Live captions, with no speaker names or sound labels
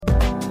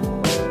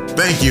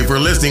Thank you for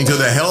listening to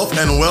the Health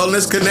and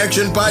Wellness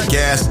Connection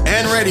podcast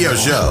and radio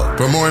show.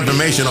 For more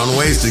information on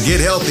ways to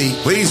get healthy,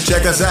 please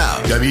check us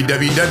out.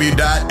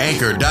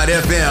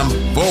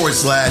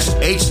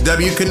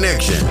 www.anchor.fm/HW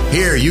Connection.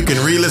 Here you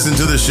can re-listen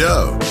to the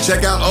show,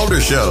 check out older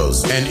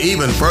shows, and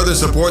even further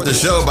support the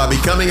show by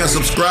becoming a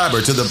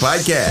subscriber to the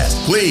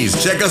podcast.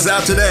 Please check us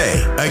out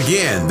today.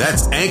 Again,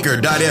 that's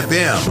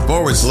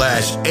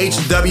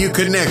anchor.fm/HW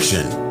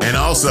Connection. And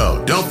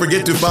also, don't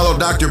forget to follow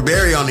Dr.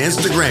 Barry on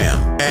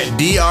Instagram at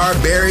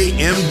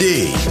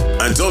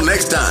drbarrymd. Until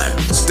next time,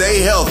 stay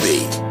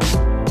healthy.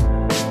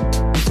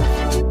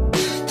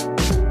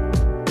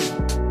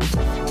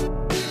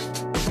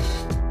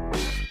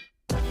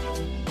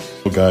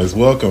 Well, guys,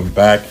 welcome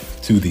back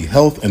to the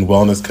Health and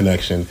Wellness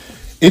Connection.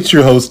 It's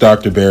your host,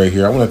 Dr. Barry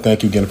here. I want to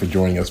thank you again for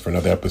joining us for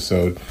another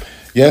episode.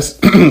 Yes,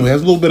 we had a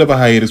little bit of a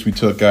hiatus we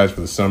took, guys, for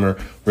the summer.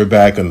 We're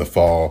back in the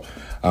fall.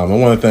 I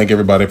want to thank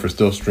everybody for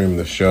still streaming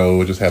the show.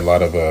 We just had a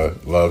lot of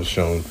love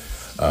shown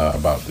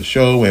about the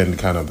show and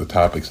kind of the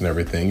topics and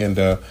everything. And,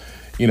 and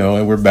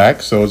we're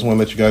back. So I just want to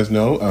let you guys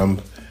know,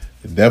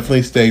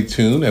 definitely stay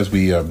tuned as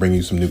we bring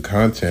you some new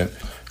content.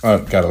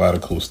 Got a lot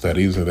of cool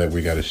studies that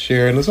we got to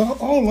share. And there's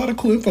all a lot of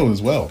cool info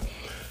as well,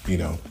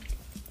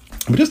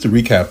 But just to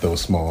recap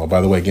those small, by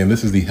the way, again,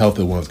 this is the Health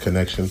and Wellness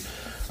Connection.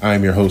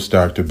 I'm your host,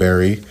 Dr.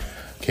 Barry.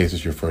 In case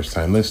it's your first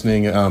time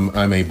listening,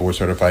 I'm a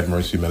board-certified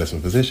emergency medicine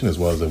physician as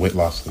well as a weight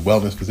loss and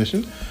wellness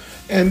physician.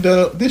 And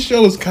this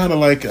show is kind of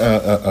like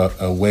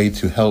a way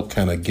to help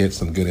kind of get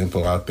some good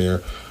info out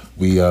there.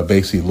 We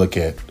basically look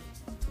at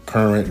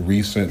current,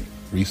 recent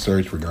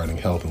research regarding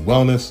health and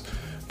wellness,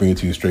 bring it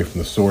to you straight from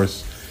the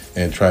source,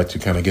 and try to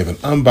kind of give an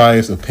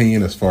unbiased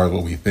opinion as far as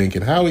what we think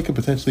and how we could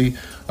potentially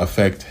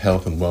affect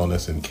health and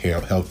wellness and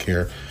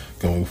healthcare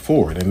going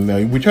forward.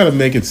 And we try to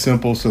make it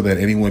simple so that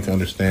anyone can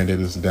understand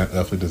it. It's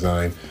definitely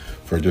designed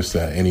for just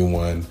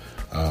anyone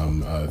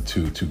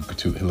to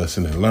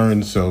listen and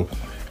learn. So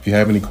if you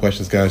have any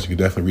questions, guys, you can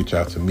definitely reach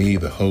out to me,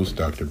 the host,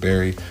 Dr.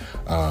 Barry.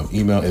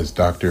 Email is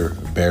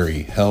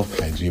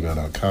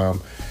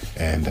drbarryhealth@gmail.com.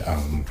 And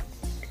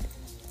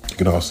you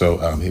can also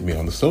hit me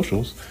on the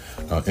socials,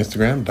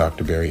 Instagram,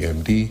 Dr. Barry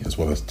MD, as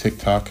well as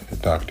TikTok,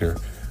 Dr.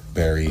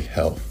 Barry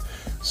Health.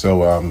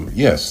 So,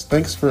 yes,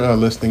 thanks for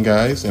listening,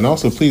 guys. And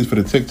also, please, for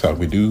the TikTok,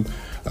 we do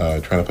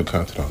try to put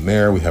content on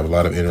there. We have a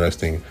lot of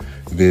interesting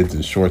vids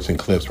and shorts and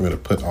clips we're going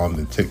to put on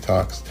the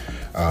TikToks.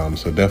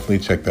 So definitely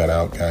check that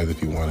out, guys,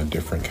 if you want a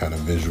different kind of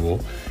visual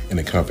and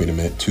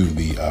accompaniment to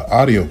the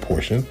audio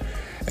portion.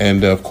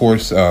 And, of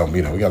course,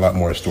 we got a lot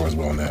more in store as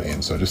well on that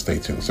end. So just stay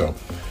tuned. So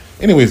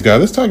anyways, guys,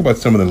 let's talk about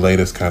some of the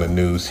latest kind of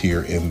news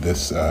here in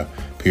this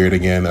period.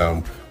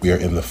 Again, we are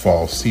in the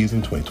fall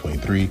season,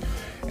 2023.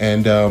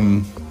 And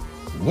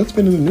what's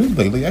been in the news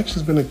lately actually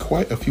has been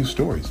quite a few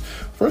stories.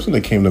 First one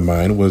that came to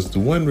mind was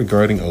the one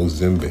regarding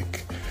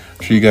Ozempic.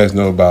 I'm sure you guys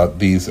know about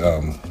these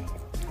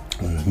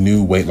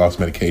new weight loss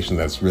medication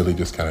that's really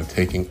just kind of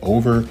taking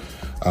over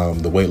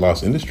the weight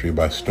loss industry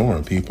by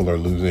storm. People are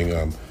losing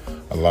a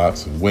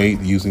lots of weight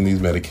using these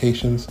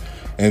medications.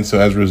 And so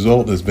as a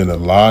result, there's been a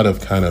lot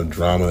of kind of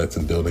drama that's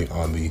been building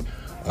on the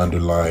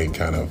underlying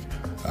kind of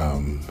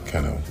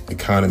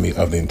economy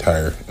of the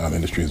entire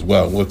industry as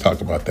well. We'll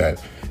talk about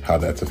that, how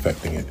that's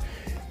affecting it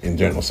in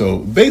general. So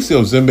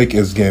basically, Ozempic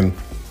is again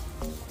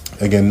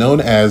known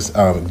as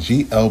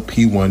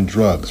GLP-1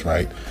 drugs,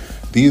 right?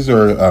 These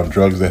are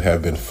drugs that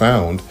have been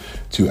found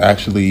to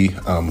actually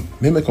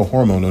mimic a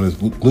hormone known as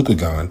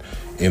glucagon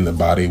in the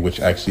body, which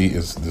actually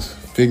is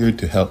disfigured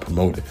to help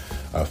promote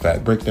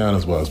fat breakdown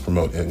as well as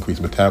promote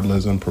increased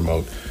metabolism,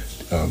 promote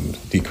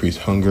decreased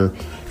hunger,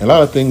 and a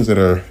lot of things that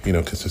are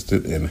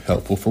consistent and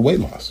helpful for weight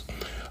loss.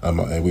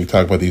 And we've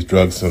talked about these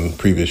drugs in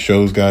previous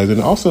shows, guys. And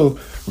also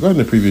regarding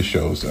the previous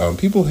shows,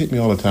 people hit me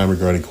all the time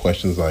regarding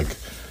questions like,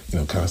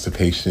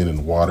 constipation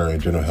and water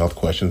and general health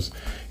questions.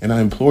 And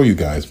I implore you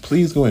guys,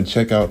 please go and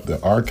check out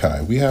the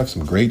archive. We have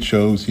some great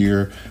shows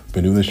here. We've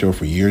been doing this show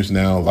for years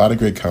now. A lot of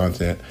great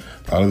content.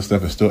 A lot of the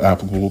stuff is still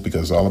applicable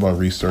because it's all about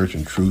research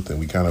and truth.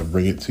 And we kind of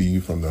bring it to you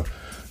from the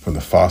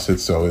faucet.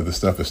 So the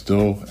stuff is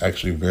still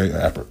actually very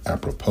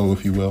apropos,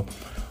 if you will.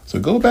 So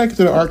go back to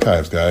the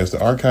archives, guys.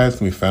 The archives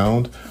can be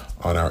found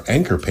on our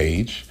Anchor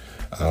page.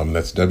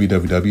 That's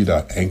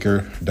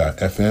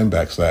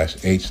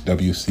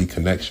www.anchor.fm/HWC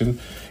Connection.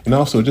 And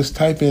also just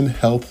type in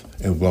Health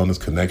and Wellness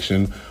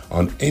Connection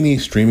on any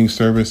streaming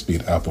service, be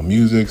it Apple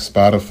Music,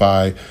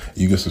 Spotify.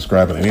 You can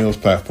subscribe on any of those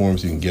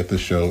platforms. You can get the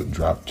show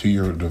dropped to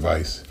your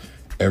device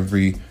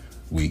every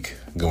week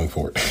going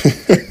forward.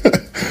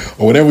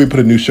 Or whenever we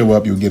put a new show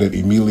up, you'll get it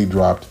immediately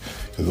dropped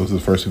because those are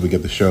the first people to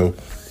get the show.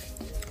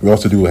 We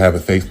also do have a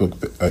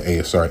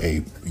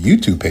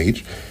YouTube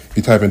page. If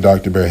you type in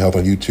Dr. Barry Health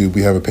on YouTube,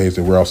 we have a page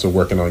that we're also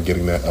working on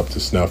getting that up to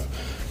snuff.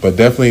 But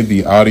definitely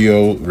the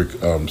audio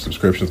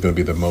subscription is going to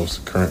be the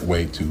most current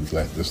way to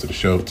let this to the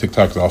show.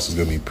 TikTok is also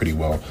going to be pretty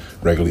well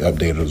regularly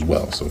updated as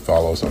well. So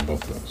follow us on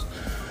both of those.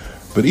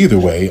 But either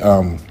way,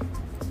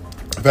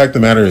 the fact of the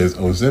matter is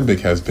Ozempic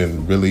has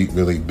been really,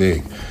 really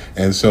big.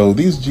 And so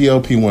these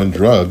GLP-1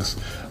 drugs,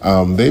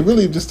 they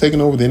really just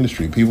taken over the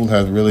industry. People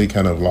have really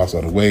kind of lost a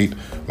lot of weight.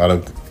 A lot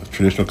of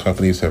traditional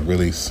companies have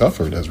really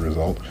suffered as a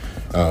result.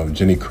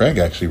 Jenny Craig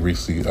actually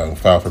recently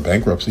filed for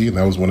bankruptcy, and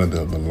that was one of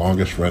the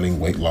longest running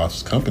weight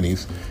loss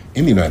companies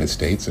in the United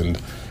States.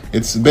 And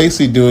it's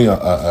basically doing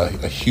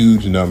a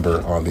huge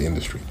number on the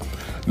industry.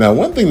 Now,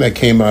 one thing that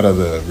came out of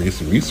the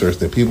recent research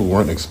that people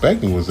weren't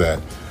expecting was that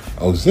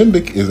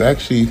Ozempic is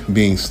actually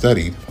being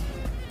studied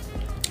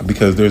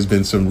because there's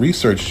been some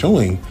research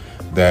showing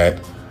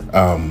that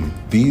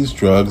these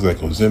drugs like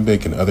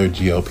Ozempic and other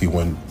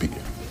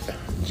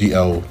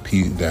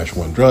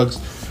GLP-1 drugs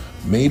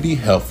may be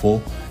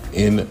helpful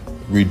in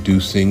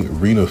reducing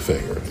renal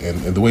failure.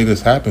 And the way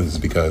this happens is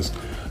because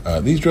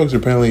these drugs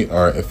apparently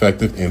are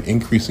effective in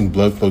increasing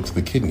blood flow to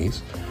the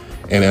kidneys.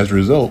 And as a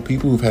result,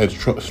 people who've had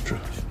struggles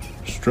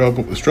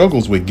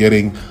with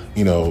getting,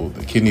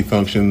 the kidney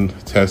function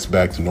tests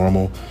back to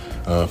normal.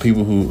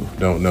 People who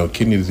don't know,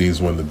 kidney disease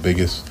is one of the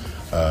biggest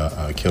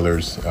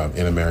killers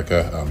in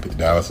America.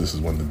 Dialysis is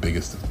one of the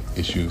biggest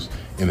issues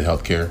in the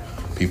healthcare.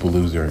 People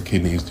lose their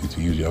kidneys due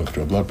to usually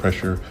uncontrolled blood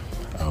pressure,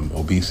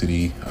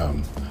 obesity,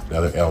 and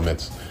other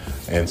ailments.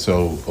 And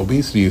so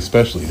obesity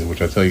especially,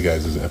 which I tell you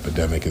guys is an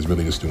epidemic, is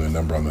really just doing a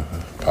number on the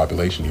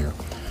population here.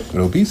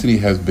 But obesity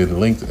has been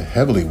linked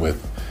heavily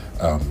with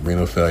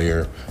renal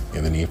failure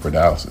and the need for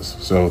dialysis.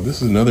 So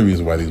this is another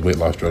reason why these weight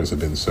loss drugs have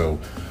been so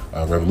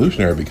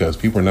revolutionary, because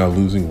people are now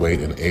losing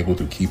weight and able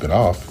to keep it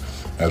off.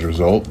 As a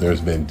result,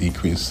 there's been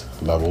decreased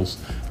levels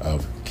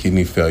of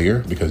kidney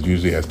failure, because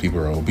usually as people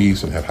are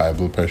obese and have high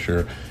blood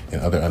pressure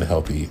and other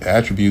unhealthy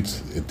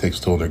attributes, it takes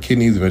a toll on their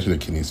kidneys. Eventually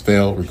their kidneys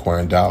fail,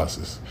 requiring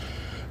dialysis.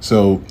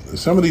 So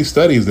some of these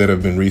studies that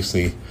have been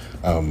recently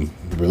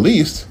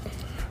released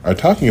are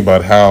talking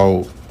about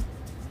how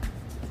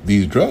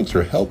these drugs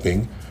are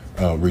helping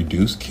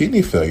reduce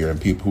kidney failure in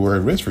people who are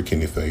at risk for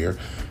kidney failure,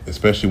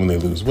 especially when they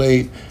lose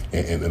weight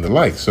and the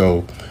like.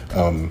 So,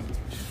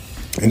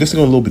 and just to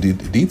go a little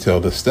bit of detail,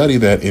 the study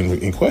that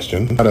in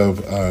question out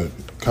of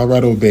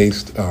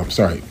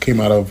came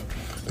out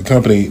of the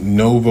company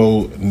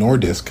Novo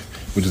Nordisk,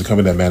 which is a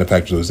company that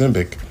manufactures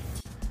Ozempic.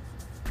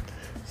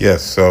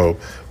 Yes, so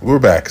we're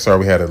back. Sorry,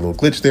 we had a little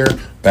glitch there.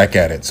 Back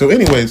at it. So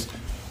anyways,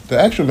 the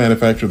actual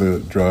manufacturer of the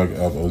drug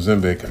of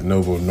Ozempic,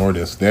 Novo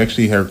Nordisk, they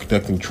actually are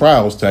conducting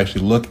trials to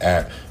actually look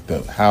at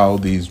how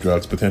these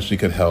drugs potentially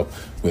could help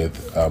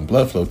with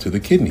blood flow to the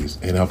kidneys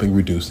and helping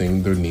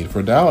reducing their need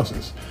for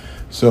dialysis.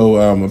 So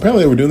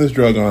apparently they were doing this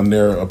drug on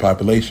their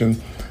population,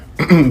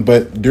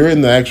 but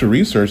during the actual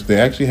research, they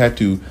actually had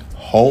to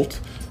halt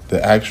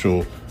the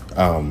actual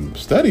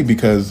study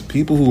because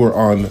people who were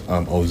on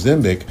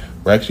Ozempic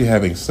were actually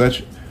having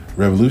such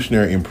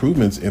revolutionary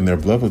improvements in their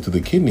blood flow to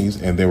the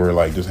kidneys, and they were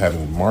like just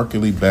having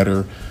markedly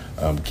better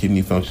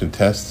kidney function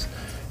tests.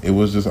 It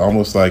was just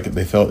almost like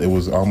they felt it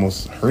was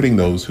almost hurting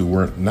those who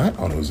weren't not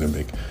on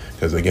Ozempic,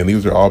 because again,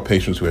 these are all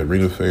patients who had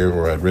renal failure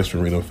or had risk for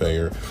renal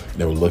failure.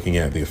 They were looking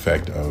at the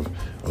effect of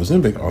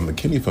Ozempic on the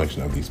kidney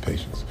function of these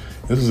patients.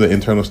 This is an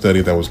internal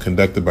study that was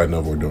conducted by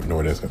Novo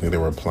Nordisk. I think they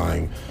were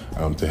applying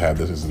to have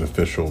this as an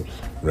official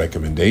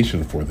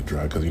recommendation for the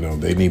drug, because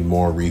they need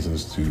more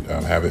reasons to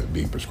have it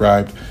be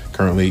prescribed.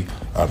 Currently,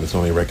 it's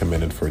only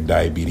recommended for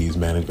diabetes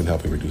management,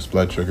 helping reduce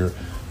blood sugar.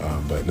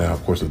 But now,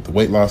 of course, with the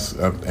weight loss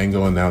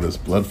angle and now this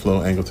blood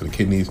flow angle to the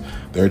kidneys,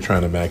 they're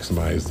trying to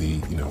maximize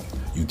the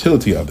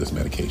utility of this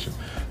medication.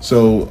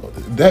 So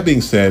that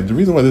being said, the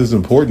reason why this is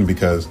important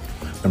because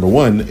number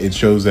one, it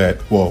shows that,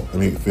 well, let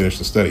me finish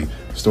the story.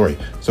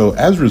 So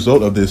as a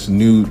result of this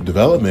new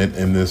development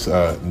in this,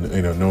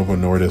 Novo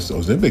Nordisk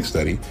Ozempic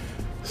study,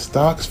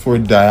 stocks for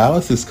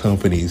dialysis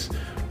companies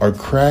are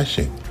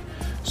crashing.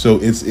 So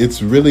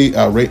it's really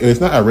outrageous.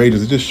 It's not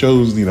outrageous. It just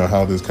shows,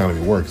 how this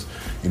economy works.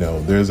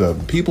 There's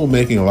people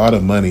making a lot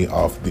of money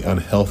off the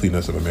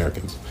unhealthiness of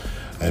Americans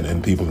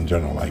and people in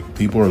general. Like,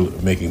 people are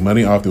making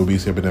money off the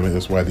obesity epidemic.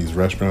 That's why these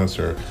restaurants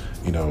are,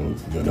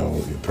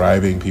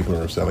 thriving. People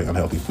are selling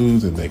unhealthy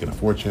foods and making a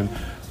fortune.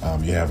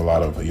 You have a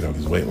lot of,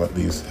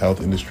 these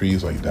health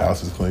industries like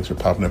dialysis clinics are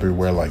popping up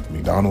everywhere, like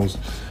McDonald's,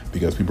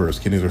 because people's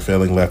kidneys are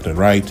failing left and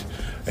right.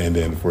 And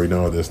then before you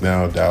know this,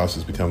 now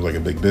dialysis becomes like a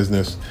big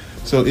business.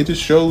 So it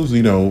just shows,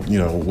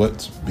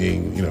 what's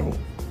being,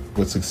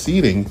 what's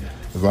succeeding.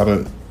 There's a lot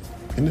of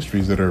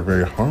industries that are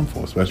very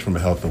harmful, especially from a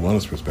health and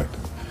wellness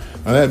perspective.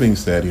 Now, that being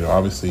said,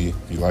 obviously, if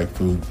you like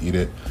food, eat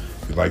it.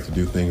 If you like to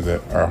do things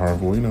that are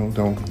harmful, you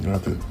don't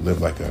have to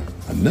live like a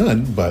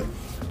nun, but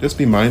just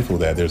be mindful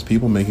that there's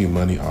people making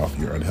money off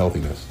your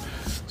unhealthiness.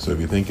 So if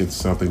you think it's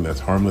something that's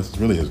harmless, it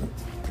really isn't.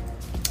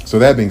 So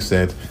that being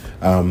said,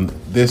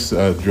 this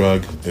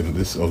drug and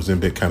this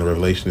Ozempic kind of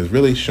revelation is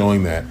really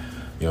showing that,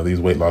 these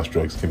weight loss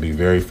drugs can be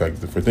very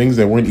effective for things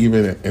that weren't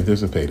even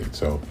anticipated.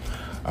 So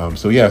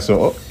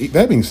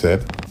that being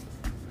said,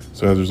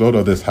 so as a result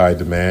of this high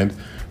demand,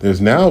 there's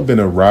now been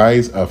a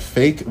rise of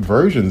fake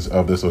versions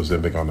of this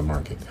Ozempic on the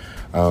market.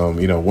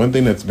 One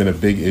thing that's been a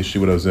big issue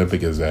with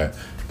Ozempic is that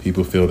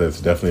people feel that it's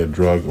definitely a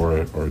drug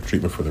or a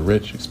treatment for the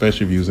rich,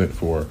 especially if you use it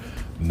for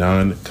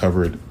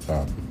non-covered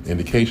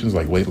indications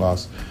like weight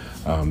loss.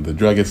 The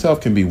drug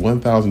itself can be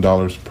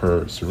 $1,000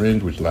 per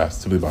syringe, which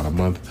lasts typically about a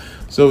month.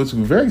 So it's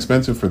very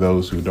expensive for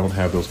those who don't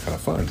have those kind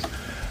of funds.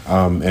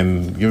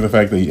 And given the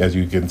fact that, as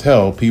you can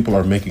tell, people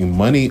are making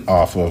money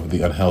off of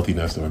the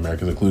unhealthiness of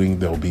Americans, including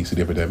the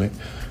obesity epidemic.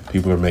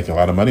 People are making a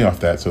lot of money off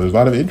that. So there's a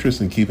lot of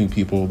interest in keeping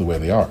people the way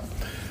they are.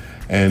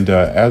 And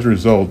as a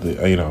result,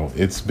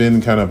 it's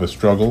been kind of a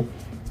struggle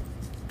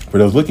for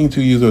those looking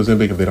to use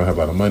Ozempic if they don't have a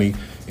lot of money.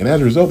 And as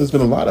a result, there's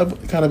been a lot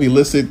of kind of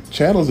illicit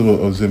channels of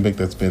Ozempic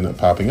that's been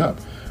popping up.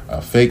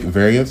 Fake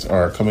variants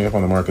are coming up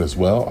on the market as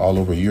well, all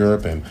over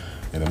Europe and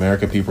in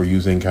America. People are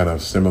using kind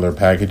of similar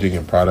packaging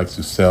and products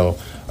to sell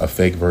a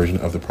fake version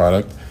of the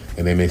product,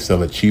 and they may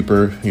sell it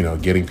cheaper,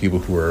 getting people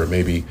who are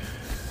maybe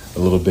a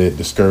little bit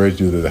discouraged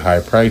due to the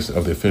high price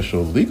of the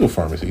official legal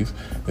pharmacies,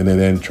 and they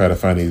then try to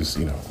find these,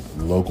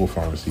 local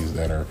pharmacies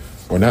that are,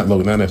 or not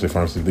necessarily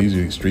pharmacies, these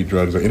are street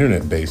drugs or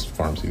internet-based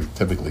pharmacies,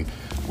 typically,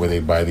 where they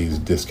buy these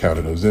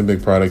discounted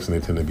Ozempic products, and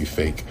they tend to be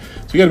fake.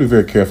 So you got to be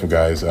very careful,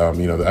 guys. I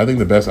think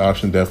the best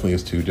option definitely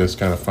is to just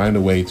kind of find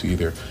a way to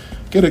either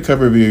get it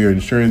covered via your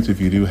insurance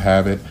if you do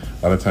have it.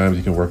 A lot of times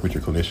you can work with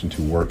your clinician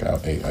to work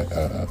out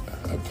a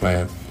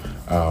plan.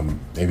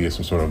 Maybe it's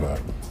some sort of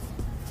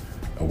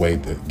a way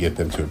to get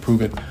them to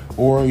approve it,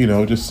 or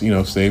just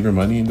save your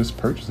money and just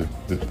purchase it,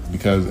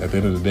 because at the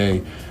end of the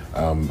day,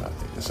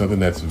 something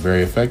that's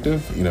very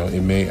effective,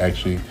 it may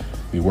actually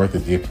be worth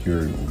it if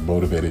you're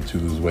motivated to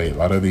lose weight. A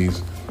lot of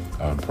these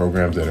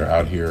programs that are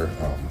out here,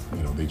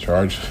 they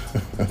charge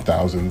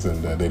thousands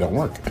and they don't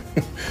work.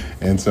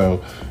 And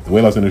so the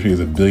weight loss industry is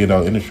a $1 billion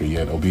industry,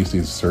 yet obesity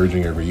is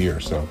surging every year.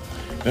 So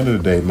at the end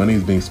of the day, money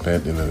is being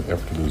spent in an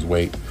effort to lose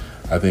weight.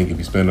 I think if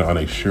you spend it on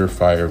a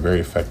surefire, very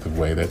effective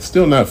way, that's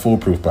still not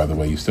foolproof, by the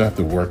way. You still have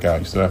to work out,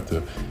 you still have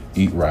to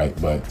eat right,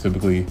 but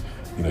typically,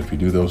 if you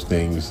do those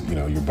things,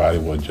 your body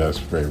will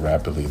adjust very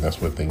rapidly. And that's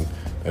one thing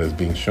that is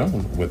being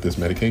shown with this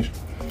medication.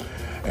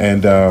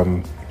 And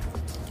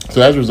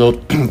so as a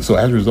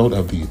result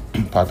of the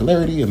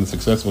popularity and the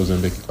success of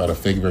Ozempic, a lot of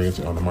fake variants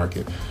are on the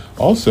market.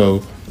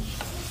 Also,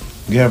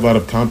 you have a lot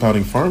of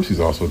compounding pharmacies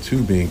also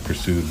too being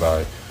pursued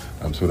by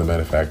some of the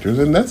manufacturers,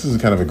 and that's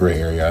kind of a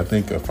gray area. I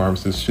think a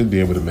pharmacist should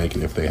be able to make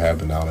it if they have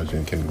the knowledge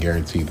and can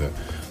guarantee the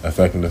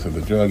effectiveness of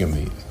the drug and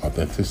the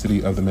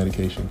authenticity of the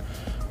medication.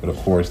 But of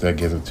course, that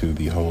gets into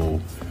the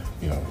whole,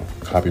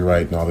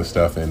 copyright and all this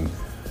stuff. And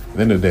at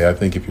the end of the day, I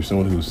think if you're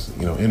someone who's,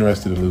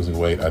 interested in losing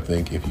weight, I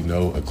think if you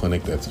know a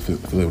clinic that's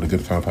affiliated with a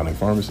good compounding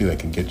pharmacy that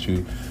can get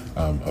you,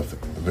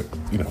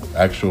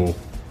 actual,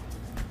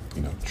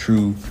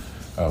 true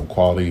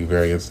quality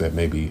variants that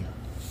may be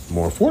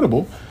more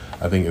affordable,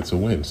 I think it's a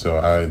win. So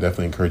I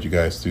definitely encourage you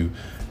guys to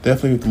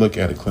definitely look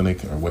at a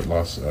clinic or weight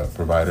loss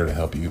provider to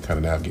help you kind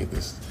of navigate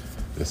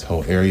this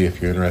whole area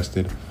if you're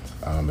interested.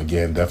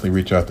 Again, definitely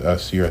reach out to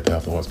us here at the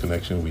Health and Wellness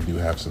Connection. We do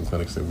have some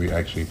clinics that we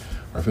actually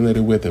are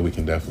affiliated with that we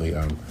can definitely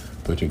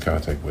put you in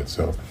contact with.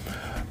 So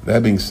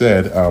that being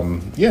said,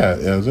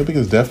 Ozempic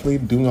is definitely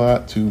doing a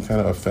lot to kind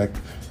of affect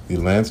the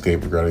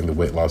landscape regarding the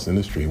weight loss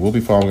industry. We'll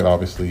be following it,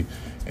 obviously,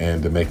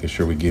 and making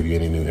sure we give you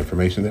any new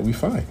information that we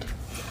find.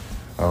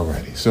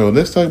 Alrighty, so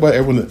let's talk about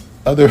everyone's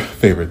other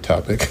favorite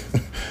topic,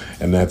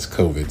 and that's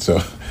COVID.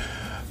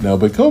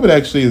 But COVID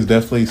actually is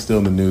definitely still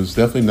in the news.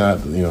 Definitely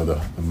not,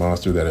 the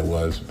monster that it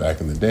was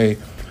back in the day.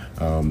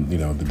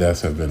 The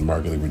deaths have been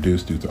markedly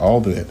reduced due to all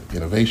the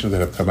innovations that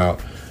have come out,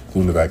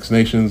 including the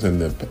vaccinations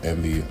and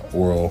the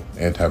oral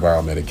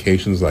antiviral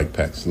medications like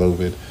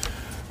Paxlovid.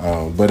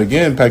 But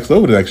again,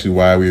 Paxlovid is actually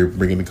why we're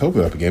bringing the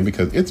COVID up again,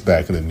 because it's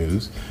back in the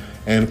news.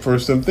 And for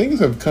some things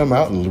that have come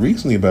out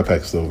recently about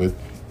Paxlovid,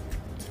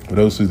 for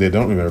those who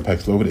don't remember,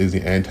 Paxlovid is the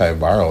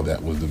antiviral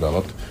that was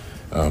developed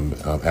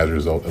as a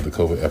result of the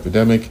COVID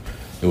epidemic.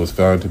 It was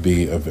found to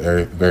be a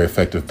very, very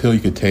effective pill you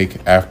could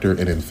take after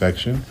an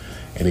infection,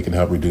 and it can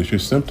help reduce your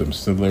symptoms,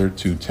 similar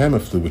to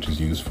Tamiflu, which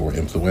is used for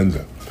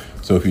influenza.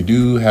 So if you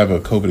do have a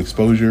COVID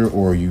exposure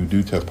or you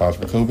do test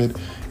positive for COVID,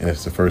 and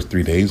it's the first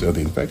 3 days of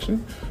the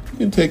infection, you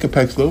can take a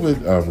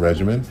Paxlovid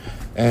regimen,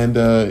 and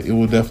it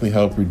will definitely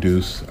help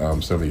reduce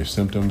some of your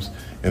symptoms.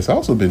 And it's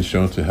also been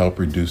shown to help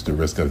reduce the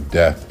risk of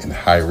death in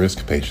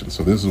high-risk patients.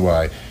 So this is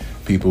why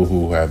people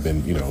who have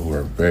been, who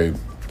are very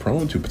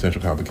prone to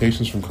potential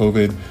complications from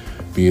COVID,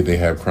 be it they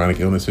have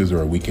chronic illnesses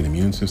or a weakened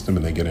immune system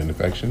and they get an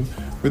infection,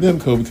 for them,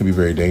 COVID can be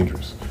very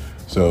dangerous.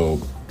 So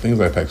things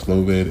like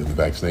Paxlovid and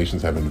the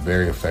vaccinations have been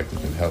very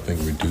effective in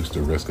helping reduce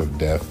the risk of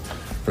death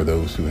for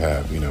those who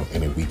have,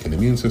 in a weakened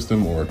immune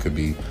system, or could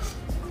be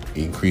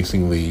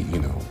increasingly,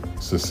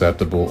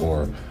 susceptible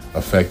or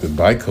affected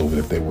by COVID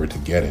if they were to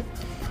get it.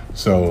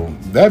 So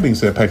that being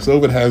said,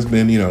 Paxlovid has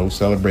been,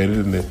 celebrated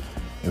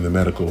in the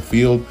medical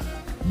field.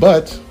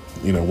 But,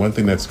 one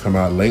thing that's come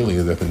out lately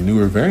is that the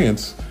newer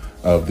variants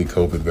of the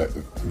COVID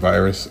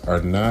virus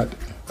are not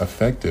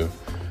effective,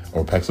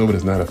 or Paxlovid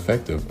is not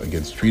effective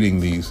against treating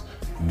these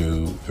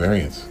new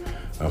variants.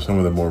 Some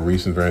of the more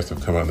recent variants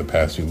have come out in the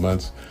past few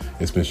months.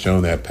 It's been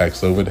shown that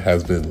Paxlovid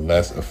has been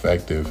less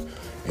effective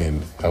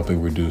in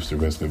helping reduce the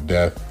risk of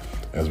death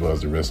as well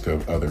as the risk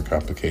of other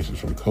complications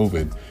from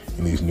COVID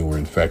in these newer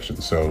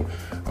infections. So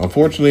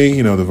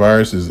unfortunately, the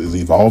virus is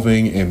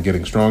evolving and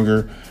getting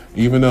stronger,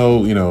 even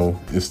though,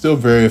 it's still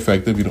very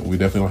effective. We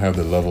definitely don't have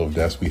the level of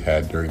deaths we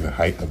had during the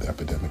height of the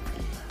epidemic.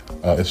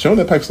 It's shown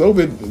that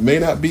Paxlovid may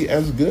not be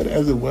as good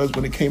as it was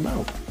when it came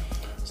out.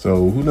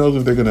 So who knows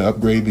if they're going to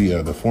upgrade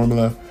the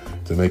formula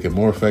to make it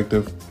more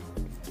effective.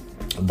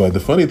 But the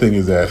funny thing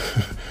is that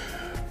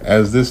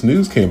as this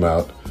news came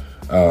out,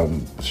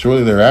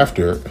 shortly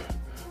thereafter,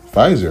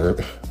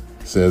 Pfizer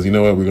says, you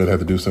know what, we're going to have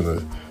to do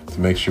something to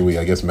make sure we,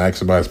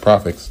 maximize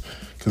profits,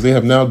 because they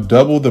have now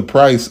doubled the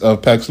price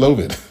of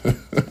Paxlovid.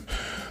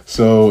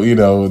 So,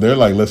 they're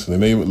like, listen, they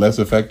made it less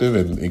effective.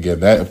 And again,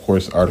 that, of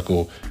course,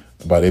 article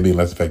about it being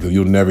less effective,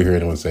 you'll never hear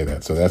anyone say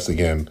that. So that's,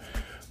 again,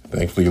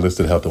 thankfully you're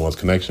listed Health and Wellness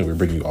Connection. We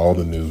bring you all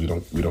the news.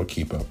 We don't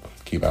keep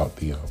out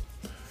the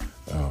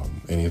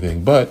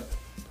anything. But,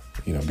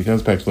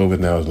 because Paxlovid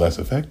now is less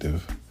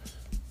effective,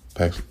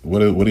 what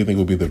do you think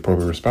will be the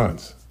appropriate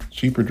response?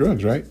 Cheaper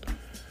drugs, right?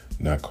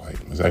 Not quite.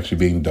 It's actually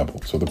being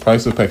doubled. So the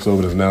price of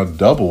Paxlovid is now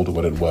doubled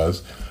what it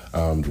was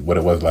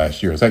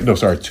last year.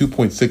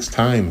 2.6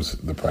 times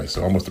the price,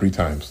 so almost 3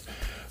 times.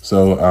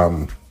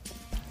 So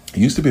it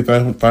used to be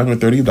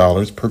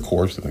 $530 per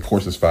course, and the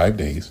course is 5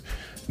 days.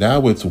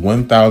 Now it's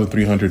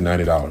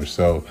 $1,390.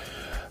 So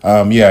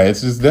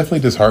it's definitely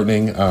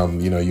disheartening.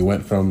 You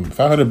went from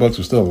 $500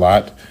 was still a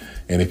lot.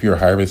 And if you're a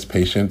high-risk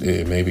patient,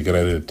 it may be a good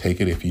idea to take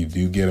it if you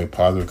do get a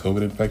positive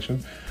COVID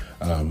infection.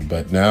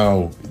 But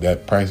now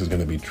that price is going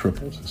to be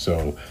tripled.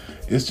 So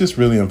it's just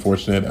really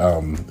unfortunate.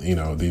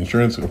 The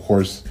insurance, of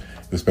course,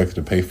 is expected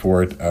to pay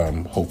for it.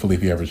 Hopefully,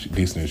 if you have a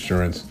decent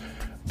insurance.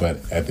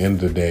 But at the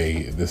end of the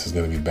day, this is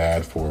going to be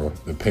bad for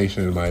the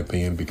patient, in my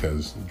opinion,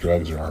 because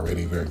drugs are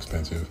already very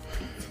expensive.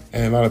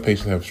 And a lot of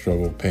patients have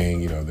struggled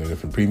paying, their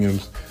different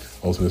premiums.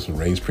 Also, this will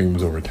raise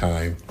premiums over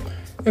time.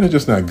 And it's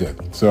just not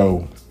good.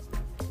 So,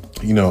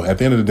 at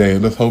the end of the day,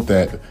 let's hope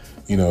that,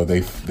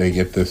 they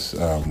get this,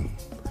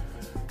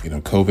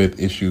 COVID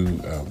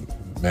issue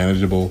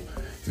manageable.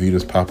 If you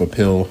just pop a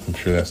pill, I'm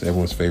sure that's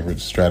everyone's favorite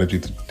strategy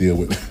to deal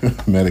with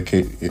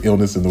medicate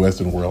illness in the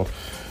Western world,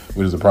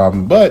 which is a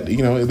problem. But,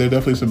 there are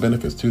definitely some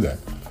benefits to that.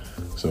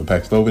 So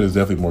Paxlovid is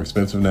definitely more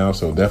expensive now.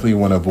 So definitely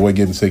want to avoid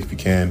getting sick if you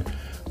can.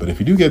 But if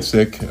you do get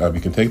sick, you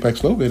can take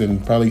Paxlovid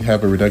and probably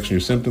have a reduction in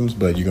your symptoms,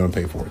 but you're going to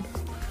pay for it.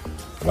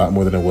 A lot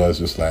more than it was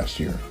just last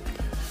year.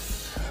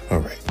 All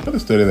right, another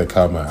study that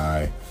caught my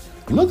eye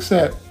looks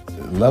at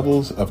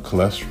levels of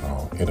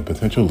cholesterol and a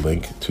potential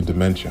link to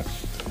dementia.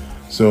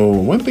 So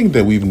one thing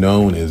that we've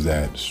known is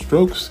that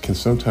strokes can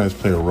sometimes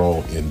play a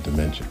role in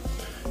dementia.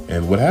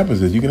 And what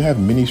happens is you can have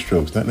mini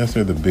strokes, not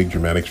necessarily the big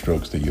dramatic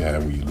strokes that you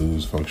have where you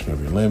lose function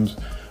of your limbs,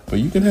 but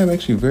you can have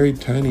actually very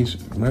tiny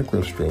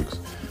micro strokes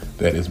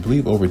that is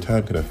believed over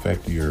time could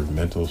affect your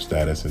mental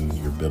status and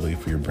your ability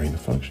for your brain to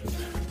function,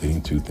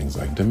 leading to things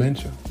like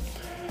dementia.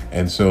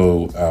 And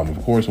so,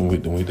 of course, when we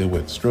deal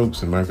with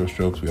strokes and micro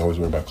strokes, we always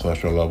worry about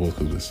cholesterol levels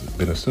because it's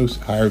been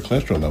higher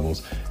cholesterol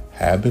levels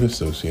have been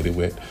associated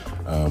with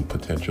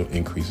potential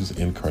increases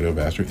in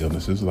cardiovascular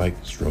illnesses like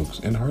strokes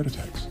and heart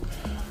attacks.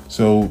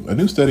 So a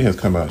new study has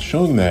come out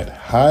showing that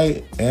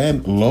high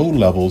and low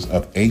levels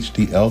of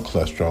HDL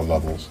cholesterol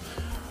levels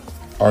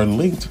are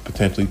linked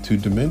potentially to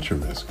dementia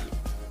risk.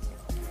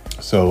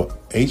 So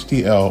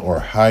HDL, or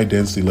high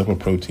density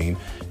lipoprotein,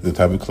 is a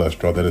type of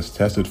cholesterol that is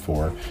tested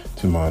for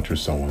to monitor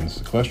someone's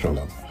cholesterol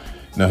level.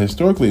 Now,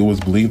 historically, it was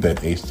believed that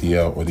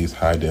HDL, or these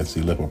high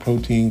density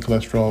lipoprotein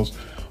cholesterols,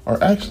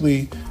 are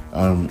actually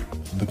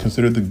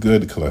considered the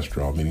good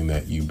cholesterol, meaning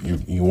that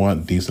you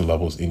want decent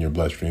levels in your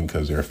bloodstream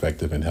because they're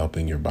effective in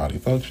helping your body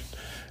function.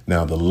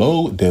 Now, the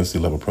low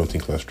density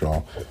lipoprotein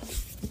cholesterol,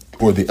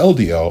 or the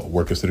LDL,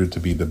 were considered to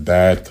be the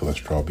bad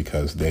cholesterol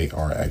because they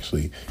are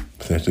actually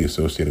potentially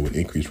associated with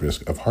increased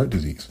risk of heart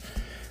disease.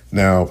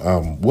 Now,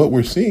 what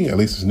we're seeing, at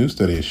least this new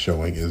study is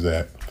showing, is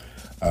that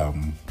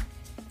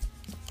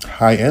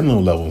high and low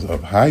levels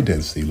of high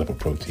density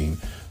lipoprotein,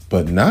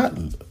 but not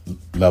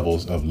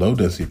levels of low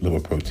density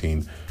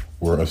lipoprotein,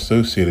 were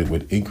associated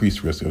with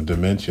increased risk of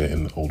dementia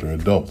in older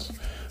adults.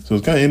 So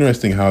it's kind of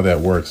interesting how that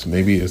works.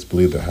 Maybe it's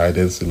believed that high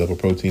density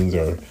lipoproteins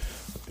are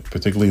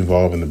particularly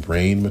involved in the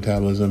brain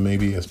metabolism,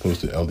 maybe, as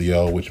opposed to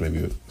LDL, which may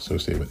be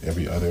associated with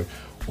every other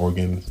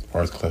organ as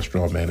far as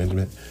cholesterol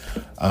management.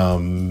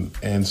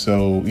 And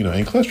so,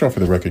 and cholesterol, for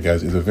the record,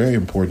 guys, is a very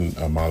important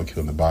molecule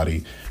in the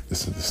body. The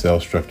cell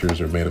structures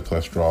are made of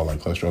cholesterol,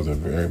 and cholesterol is a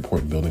very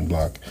important building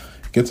block.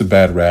 It gets a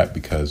bad rap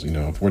because,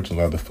 unfortunately, a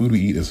lot of the food we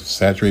eat is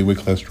saturated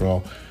with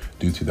cholesterol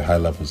due to the high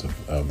levels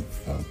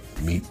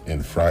of meat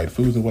and fried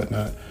foods and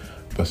whatnot.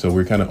 But so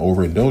we're kind of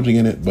overindulging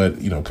in it, but,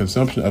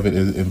 consumption of it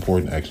is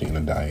important actually in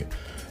a diet.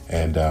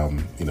 And,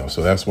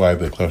 so that's why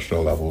the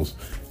cholesterol levels,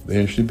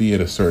 they should be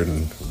at a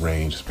certain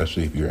range,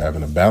 especially if you're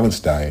having a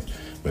balanced diet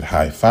with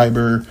high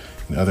fiber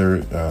and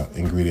other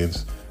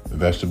ingredients,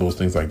 vegetables,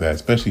 things like that,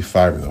 especially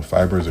fiber, though.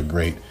 Fiber is a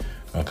great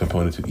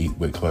component to eat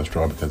with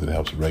cholesterol because it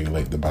helps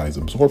regulate the body's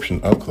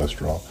absorption of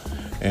cholesterol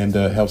and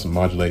helps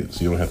modulate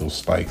so you don't have those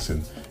spikes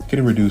and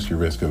can reduce your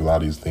risk of a lot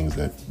of these things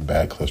that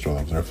bad cholesterol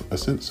levels are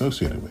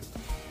associated with.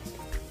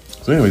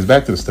 So anyways,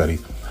 back to the study.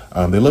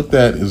 They looked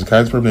at, it was a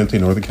Kaiser Permanente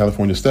Northern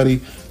California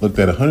study, looked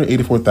at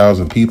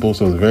 184,000 people,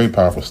 so it was a very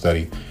powerful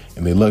study.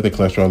 And they looked at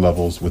cholesterol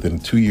levels within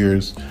 2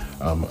 years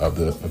of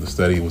the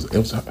study. It was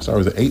an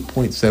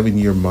 8.7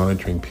 year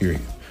monitoring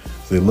period.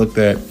 So they looked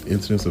at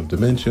incidence of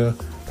dementia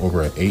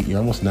over an 8 year,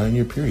 almost 9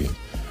 year period.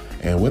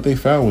 And what they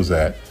found was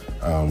that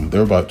there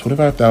were about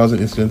 25,000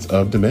 incidents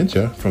of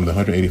dementia from the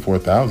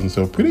 184,000.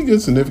 So pretty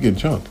good, significant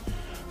chunk.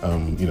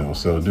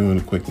 So doing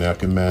a quick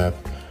napkin math,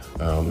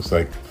 looks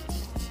like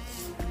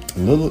a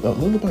little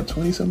about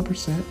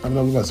 27%.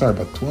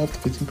 About 12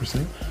 to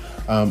 15%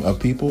 of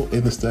people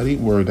in the study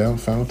were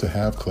found to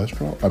have found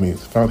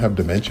to have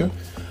dementia.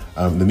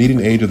 The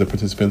median age of the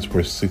participants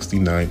were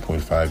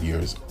 69.5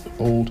 years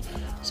old,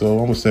 so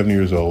almost 70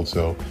 years old.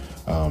 So,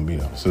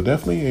 so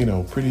definitely,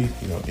 pretty,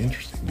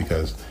 interesting,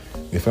 because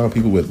they found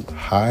people with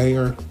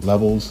higher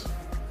levels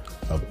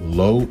of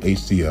low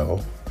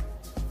HDL.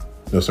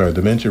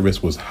 Dementia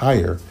risk was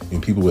higher in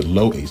people with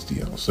low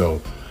HDL.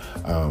 So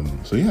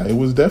yeah, it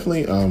was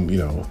definitely,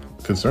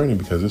 concerning,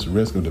 because this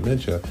risk of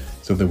dementia is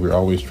something we're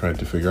always trying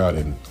to figure out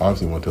and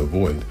obviously want to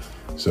avoid.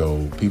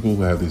 So people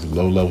who have these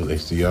low levels of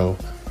HDL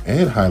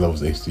and high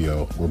levels of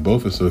HDL were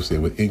both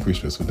associated with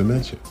increased risk of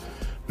dementia,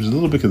 which is a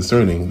little bit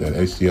concerning that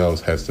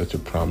HDL has such a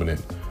prominent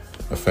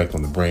effect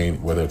on the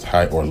brain, whether it's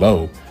high or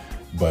low.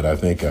 But I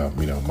think,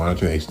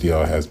 monitoring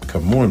HDL has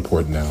become more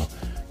important now,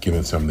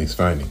 given some of these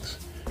findings.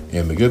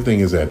 And the good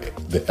thing is that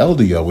the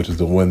LDL, which is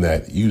the one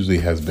that usually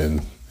has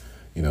been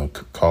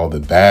called the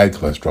bad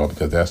cholesterol,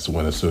 because that's the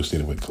one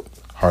associated with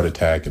heart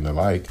attack and the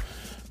like,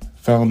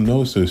 found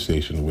no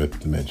association with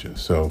dementia.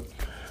 So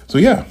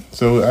yeah.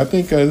 So I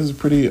think this is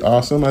pretty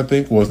awesome.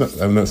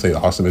 I'm not saying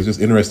awesome. It's just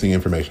interesting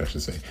information, I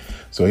should say.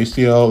 So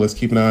HDL, let's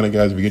keep an eye on it,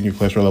 guys. If you're getting your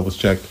cholesterol levels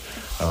checked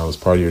as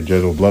part of your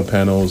general blood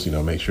panels,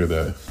 make sure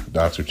the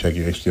docs are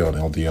checking your HDL and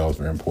LDL is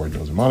very important.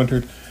 Those are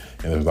monitored,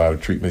 and there's a lot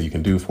of treatment you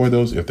can do for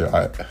those if they're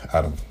out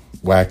of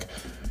whack.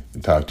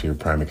 And talk to your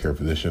primary care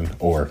physician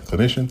or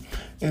clinician,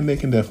 and they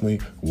can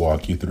definitely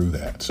walk you through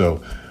that.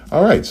 So,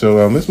 all right,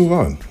 so let's move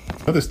on.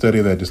 Another study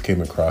that I just came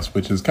across,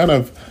 which is kind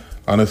of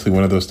honestly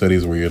one of those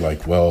studies where you're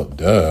like, well,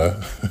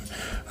 duh.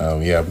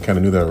 Yeah, we kind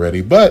of knew that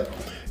already, but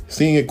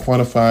seeing it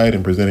quantified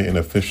and presented in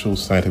official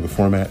scientific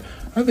format,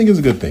 I think is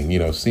a good thing.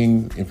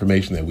 Seeing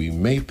information that we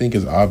may think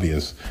is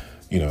obvious,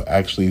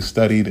 actually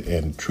studied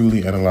and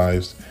truly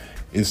analyzed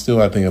is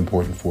still, I think,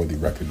 important for the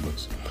record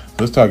books.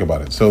 Let's talk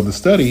about it. So the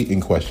study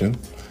in question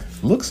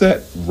looks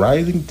at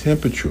rising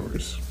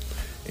temperatures,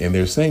 and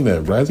they're saying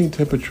that rising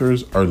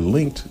temperatures are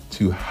linked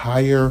to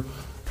higher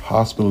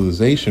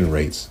hospitalization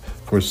rates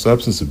for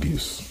substance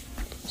abuse.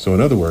 So in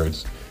other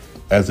words,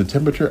 as the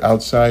temperature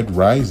outside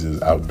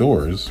rises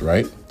outdoors,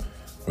 right?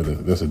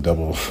 That's a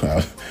double.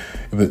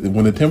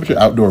 When the temperature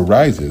outdoor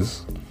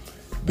rises,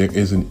 there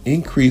is an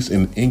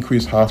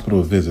increased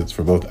hospital visits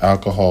for both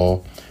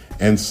alcohol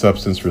and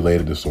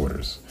substance-related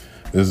disorders.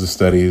 This is a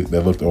study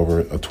that looked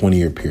over a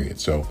 20-year period.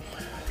 So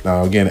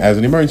now, again, as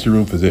an emergency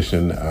room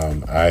physician,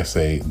 I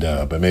say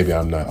duh, but maybe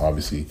I'm not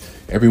obviously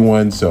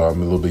everyone, so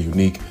I'm a little bit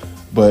unique.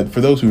 But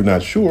for those who are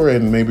not sure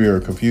and maybe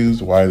are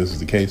confused why this is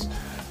the case,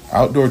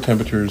 outdoor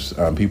temperatures,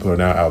 people are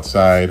now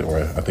outside, or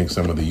I think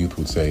some of the youth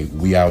would say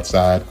we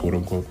outside, quote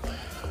unquote.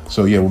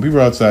 So yeah, when people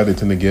are outside, they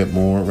tend to get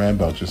more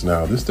rambunctious.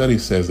 Now, this study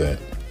says that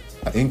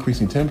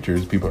increasing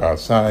temperatures, people are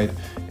outside,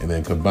 and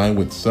then combined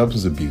with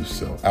substance abuse,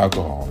 so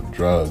alcohol and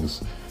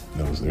drugs,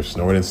 they're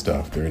snorting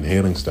stuff, they're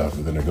inhaling stuff,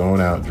 and then they're going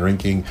out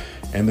drinking,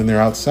 and then they're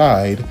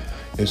outside.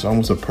 It's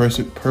almost a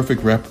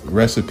perfect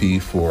recipe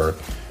for,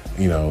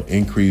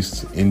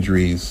 increased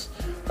injuries,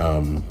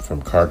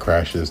 from car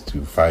crashes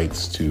to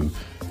fights to,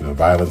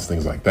 violence,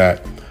 things like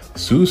that.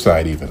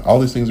 Suicide even. All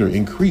these things are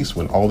increased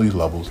when all these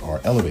levels are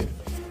elevated.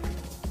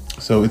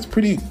 So it's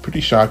pretty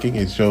shocking.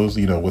 It shows,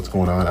 what's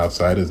going on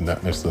outside is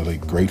not necessarily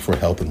great for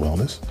health and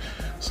wellness.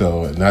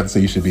 So not to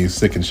say you should be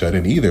sick and shut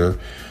in either,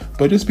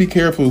 but just be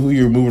careful who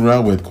you're moving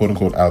around with, quote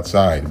unquote,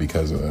 outside,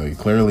 because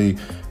clearly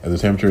as the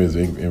temperature is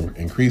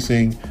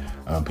increasing,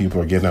 people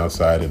are getting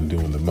outside and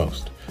doing the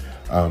most.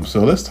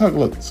 So let's talk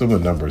about some of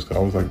the numbers, because I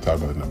always like to talk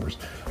about the numbers.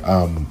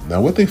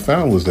 Now, what they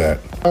found was that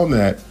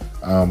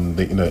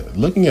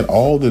looking at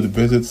all the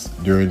visits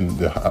during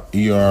the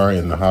ER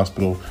and the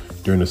hospital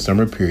during the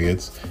summer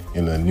periods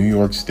in the New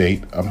York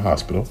State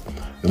hospital,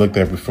 they looked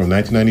at from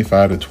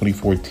 1995 to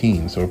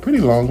 2014, so a pretty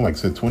long, like I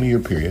said, 20-year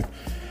period.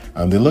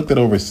 They looked at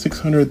over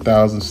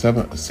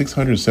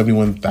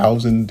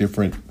 671,000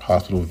 different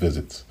hospital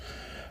visits.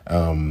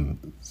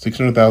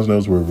 600,000 of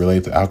those were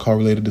related to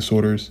alcohol-related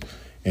disorders,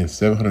 and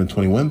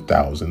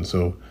 721,000,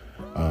 so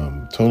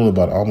total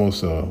about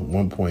almost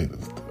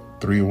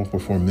 1.3 or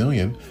 1.4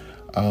 million,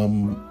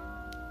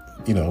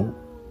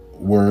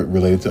 were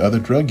related to other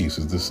drug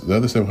uses. The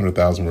other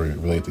 700,000 were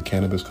related to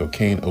cannabis,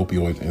 cocaine,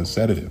 opioids, and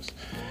sedatives.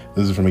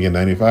 This is from, again,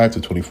 95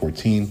 to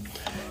 2014.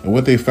 And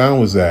what they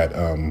found was that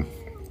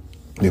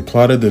they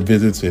plotted the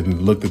visits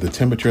and looked at the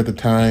temperature at the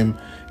time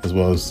as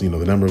well as, the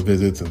number of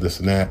visits and this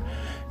and that.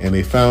 And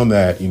they found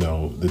that,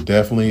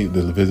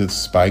 the visits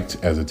spiked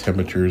as the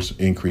temperatures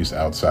increased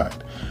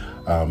outside.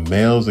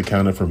 Males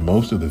accounted for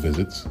most of the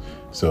visits.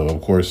 So,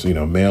 of course,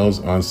 males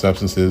on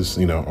substances,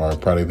 are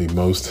probably the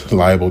most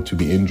liable to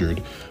be injured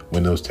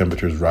when those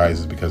temperatures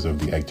rise because of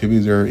the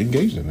activities they're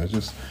engaged in. That's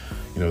just,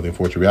 the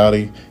unfortunate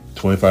reality.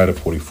 25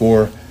 to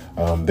 44.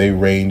 They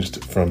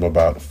ranged from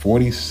about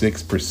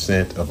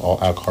 46% of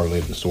all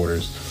alcohol-related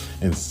disorders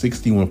and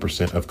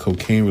 61% of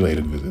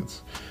cocaine-related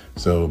visits.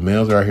 So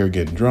males are out here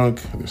getting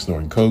drunk, they're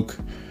snorting coke,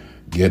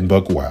 getting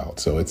buck wild.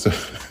 So it's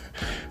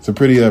a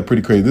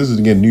pretty crazy. This is,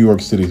 again, New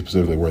York City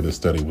specifically, where this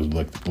study was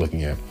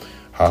looking at,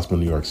 hospital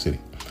New York City.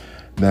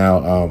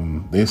 Now,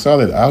 they saw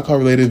that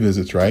alcohol-related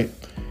visits, right?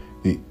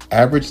 The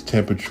average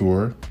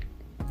temperature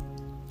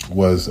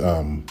was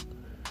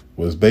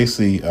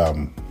basically,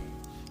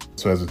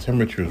 so as the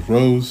temperatures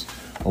rose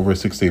over a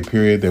 6-day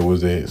period, there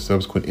was a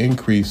subsequent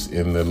increase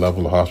in the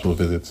level of hospital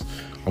visits,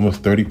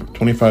 almost 25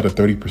 to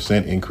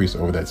 30% increase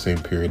over that same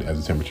period as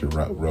the temperature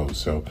rose.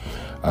 So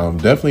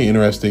definitely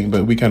interesting,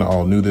 but we kind of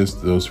all knew this,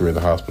 those who were in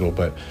the hospital.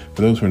 But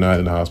for those who are not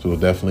in the hospital,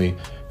 definitely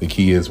the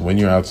key is when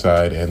you're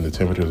outside and the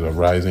temperatures are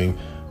rising,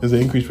 there's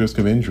an increased risk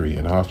of injury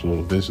in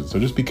hospital visits. So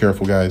just be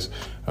careful, guys.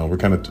 We're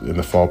kind of in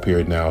the fall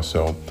period now,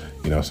 so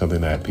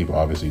something that people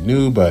obviously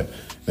knew, but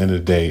at the end of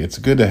the day, it's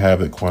good to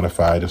have it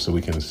quantified so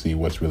we can see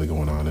what's really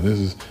going on. And this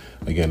is,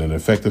 again, an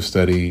effective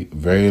study,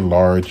 very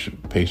large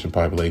patient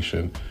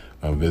population,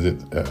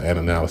 visit and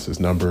analysis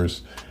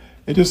numbers.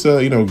 It's just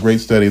a great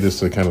study just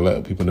to kind of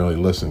let people know,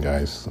 listen,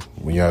 guys,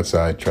 when you're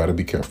outside, try to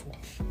be careful.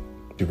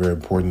 Very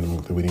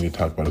important that we need to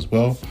talk about as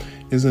well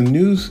is a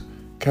new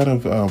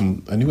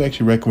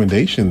actually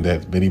recommendation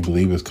that many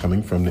believe is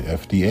coming from the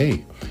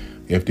FDA.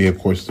 The FDA, of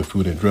course, is the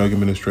Food and Drug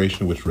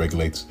Administration, which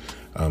regulates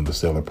the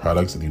sale of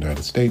products in the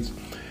United States.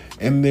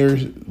 And they're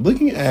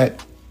looking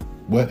at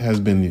what has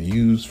been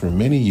used for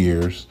many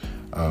years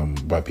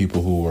by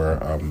people who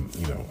are,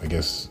 I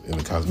guess, in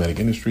the cosmetic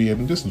industry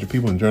and just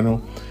people in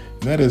general,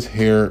 and that is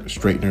hair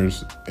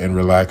straighteners and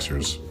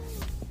relaxers.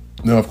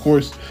 Now, of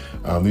course,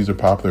 these are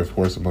popular, of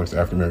course, amongst the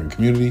African-American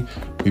community.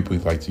 People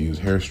like to use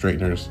hair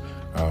straighteners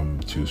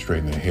to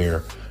straighten their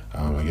hair,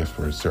 I guess,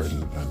 for a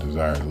certain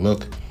desired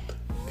look.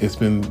 It's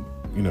been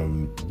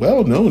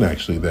well known,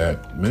 actually,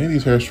 that many of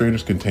these hair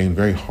straighteners contain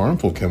very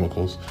harmful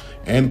chemicals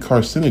and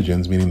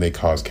carcinogens, meaning they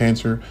cause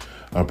cancer,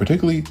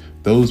 particularly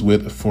those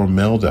with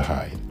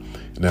formaldehyde.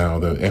 Now,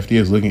 the FDA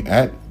is looking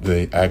at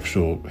the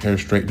actual hair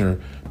straightener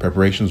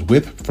preparations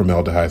with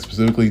formaldehyde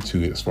specifically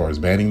as far as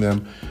banning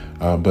them.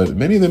 But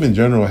many of them in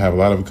general have a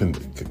lot of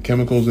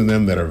chemicals in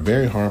them that are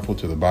very harmful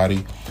to the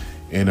body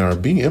and are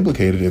being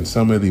implicated in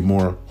some of the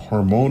more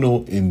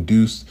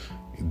hormonal-induced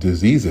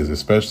diseases,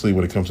 especially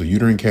when it comes to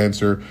uterine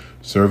cancer,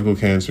 cervical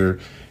cancer,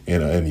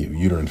 and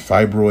uterine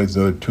fibroids,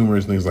 other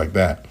tumors, things like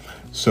that.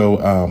 So,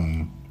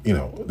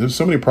 there's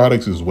so many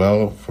products as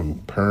well, from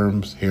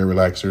perms, hair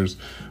relaxers,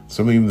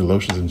 some of even the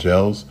lotions and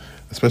gels,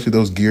 especially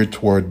those geared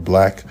toward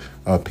Black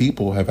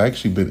people, have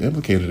actually been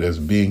implicated as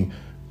being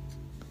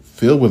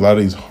filled with a lot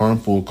of these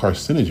harmful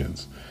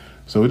carcinogens.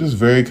 So it is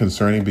very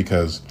concerning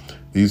because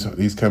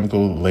these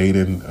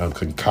chemical-laden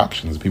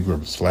concoctions people are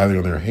slathering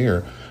on their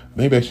hair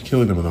may be actually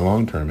killing them in the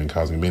long term and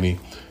causing many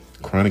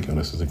chronic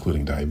illnesses,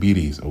 including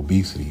diabetes,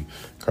 obesity,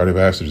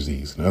 cardiovascular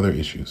disease, and other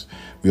issues.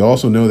 We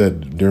also know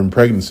that during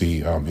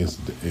pregnancy,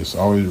 it's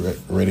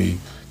already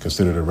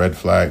considered a red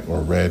flag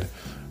or red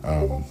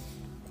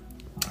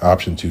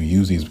option to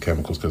use these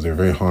chemicals because they're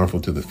very harmful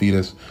to the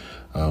fetus.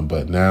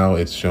 But now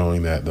it's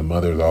showing that the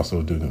mother is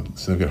also doing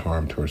significant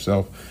harm to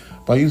herself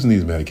by using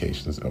these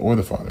medications, or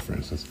the father, for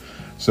instance.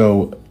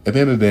 So at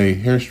the end of the day,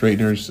 hair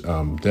straighteners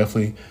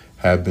definitely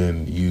have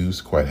been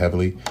used quite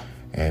heavily.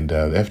 And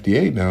the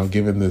FDA now,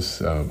 given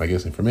this,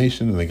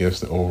 information, and I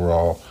guess the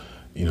overall,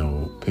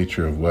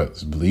 picture of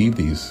what's believed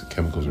these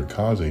chemicals are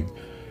causing,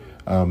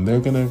 they're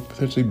going to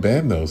potentially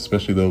ban those,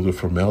 especially those with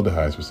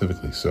formaldehyde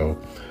specifically.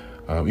 So,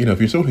 if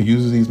you're someone who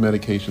uses these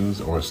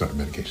medications, or it's not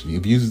medication,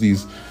 if you use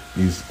these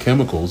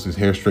chemicals, these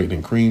hair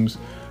straightening creams,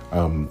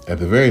 at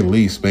the very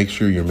least, make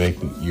sure you're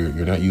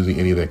not using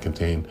any that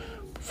contain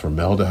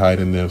formaldehyde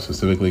in them.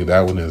 Specifically,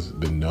 that one has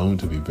been known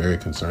to be very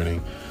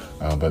concerning.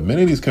 But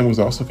many of these chemicals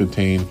also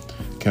contain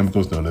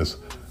chemicals known as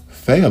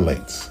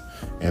phthalates.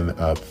 And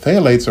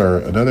phthalates are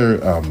another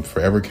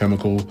forever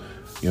chemical,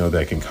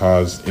 that can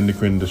cause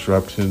endocrine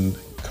disruption,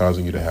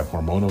 causing you to have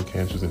hormonal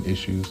cancers and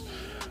issues,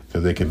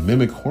 because they can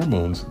mimic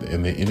hormones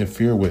and they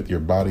interfere with your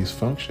body's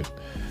function.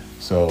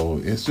 So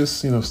it's just,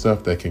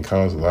 stuff that can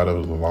cause a lot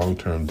of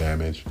long-term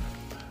damage.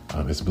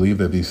 It's believed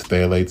that these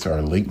phthalates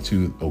are linked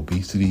to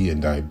obesity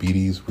and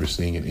diabetes. We're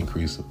seeing an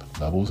increased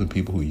levels in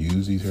people who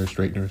use these hair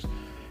straighteners,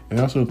 and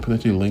also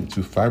potentially linked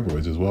to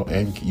fibroids as well,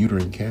 and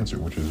uterine cancer,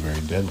 which is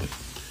very deadly.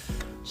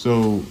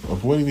 So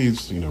avoiding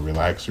these,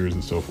 relaxers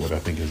and so forth, I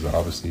think is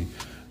obviously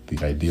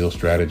the ideal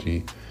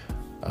strategy.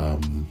 A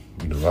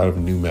lot of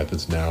new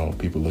methods now,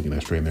 people looking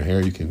at straightening their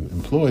hair, you can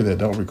employ that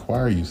don't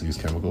require use of these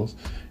chemicals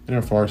and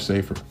are far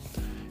safer.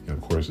 And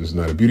of course, this is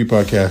not a beauty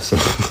podcast, so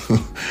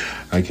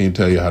I can't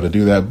tell you how to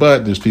do that.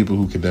 But there's people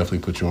who can definitely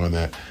put you on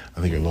that.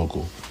 I think your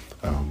local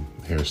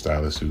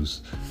hairstylist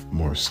who's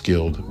more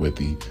skilled with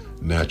the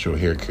natural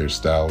hair care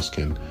styles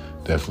can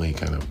definitely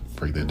kind of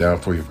break that down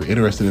for you if you're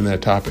interested in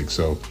that topic.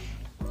 So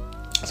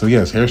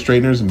yes, hair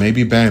straighteners may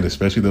be banned,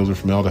 especially those with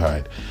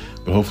formaldehyde.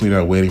 But hopefully you're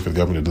not waiting for the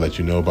government to let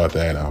you know about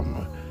that.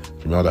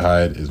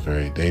 Formaldehyde is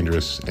very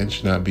dangerous and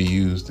should not be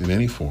used in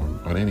any form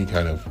on any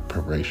kind of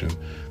preparation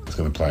that's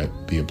going to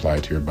be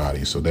applied to your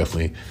body. So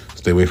definitely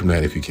stay away from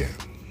that if you can.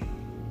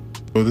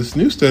 So this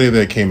new study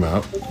that came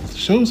out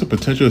shows a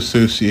potential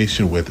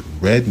association with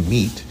red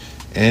meat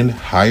and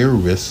higher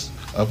risks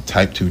of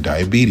type 2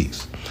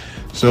 diabetes.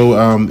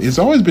 So it's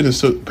always been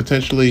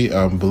potentially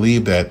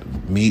believed that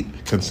meat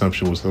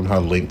consumption was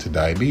somehow linked to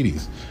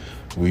diabetes.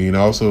 We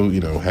also,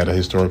 had a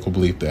historical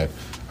belief that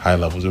high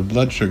levels of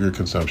blood sugar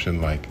consumption,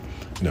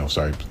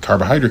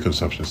 carbohydrate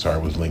consumption,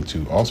 was linked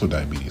to also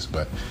diabetes.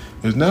 But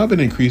there's now been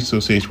increased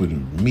association with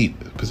meat,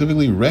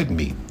 specifically red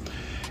meat.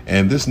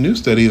 And this new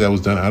study that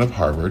was done out of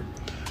Harvard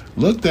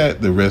looked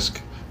at the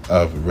risk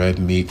of red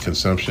meat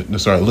consumption.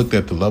 Looked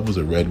at the levels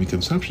of red meat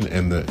consumption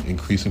and the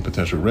increasing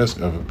potential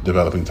risk of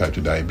developing type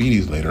 2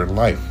 diabetes later in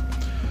life.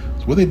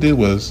 So what they did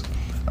was,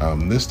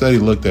 this study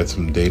looked at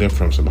some data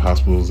from some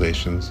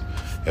hospitalizations,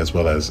 as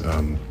well as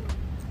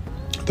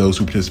those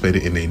who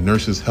participated in a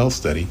nurses' health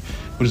study,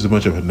 which is a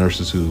bunch of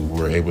nurses who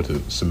were able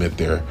to submit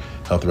their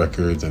health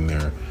records and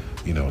their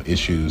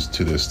issues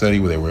to this study,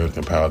 where they were able to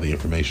compile the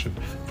information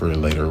for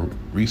later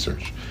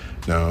research.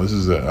 Now, this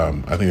is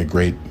I think a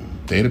great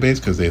database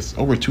because there's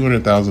over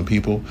 200,000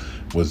 people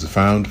was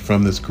found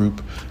from this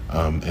group,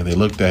 and they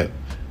looked at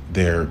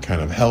their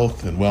kind of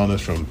health and wellness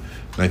from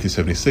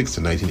 1976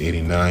 to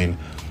 1989,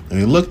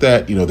 and they looked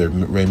at their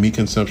red meat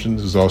consumption.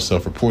 This was all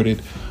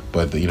self-reported,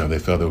 but they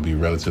felt it would be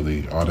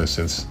relatively honest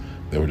since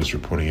they were just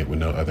reporting it with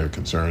no other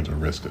concerns or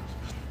risk of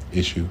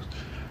issues.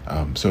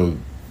 So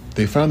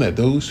they found that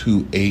those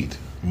who ate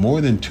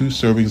more than 2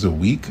 servings a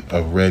week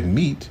of red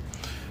meat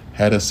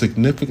had a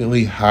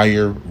significantly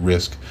higher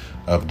risk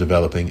of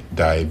developing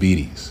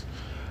diabetes.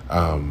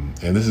 And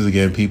this is,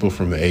 again, people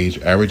from the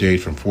average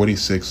age from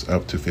 46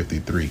 up to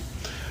 53.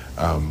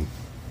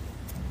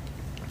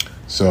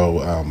 So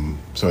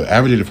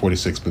average age of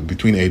 46, but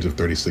between the age of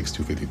 36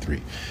 to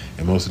 53.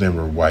 And most of them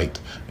were white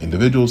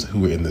individuals who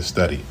were in this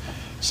study.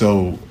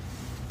 So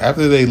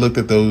after they looked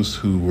at those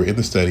who were in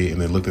the study and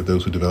they looked at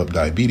those who developed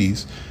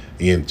diabetes,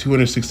 again,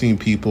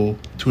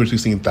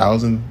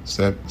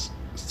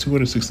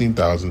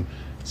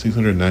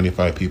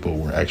 216,695 people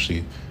were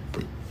actually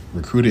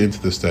recruited into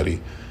the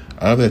study.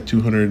 Out of that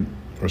 200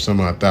 or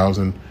some odd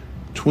thousand,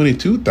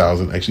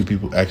 22,000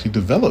 people actually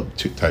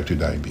developed type 2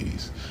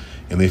 diabetes.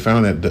 And they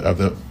found that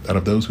out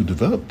of those who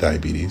developed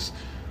diabetes,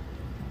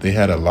 they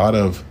had a lot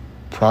of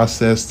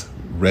processed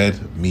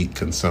red meat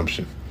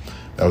consumption.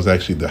 That was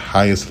actually the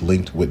highest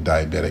linked with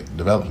diabetic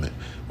development,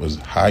 was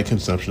high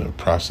consumption of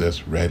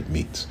processed red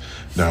meats.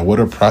 Now, what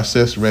are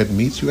processed red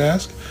meats, you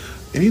ask?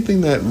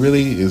 Anything that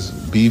really is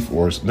beef,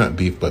 or not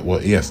beef, but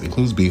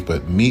includes beef,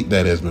 but meat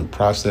that has been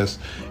processed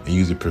and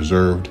usually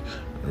preserved,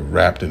 or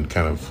wrapped and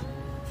kind of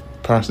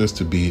processed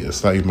to be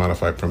slightly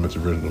modified from its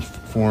original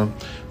form.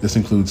 This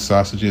includes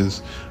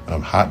sausages,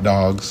 hot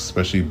dogs,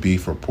 especially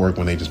beef or pork.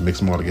 When they just mix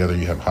them all together,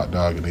 you have hot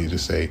dog, and they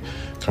just say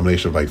a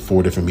combination of like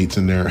 4 different meats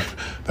in there.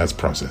 That's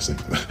processing.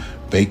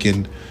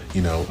 Bacon,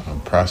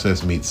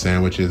 processed meat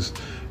sandwiches,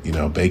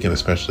 bacon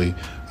especially.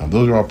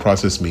 Those are all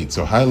processed meat.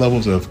 So high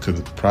levels of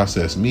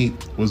processed meat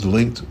was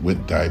linked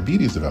with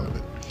diabetes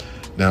development.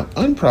 Now,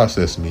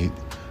 unprocessed meat,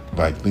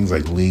 like things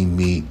like lean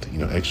meat,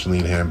 extra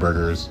lean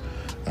hamburgers,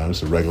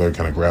 just a regular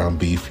kind of ground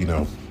beef,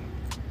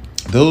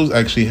 those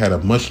actually had a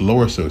much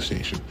lower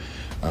association.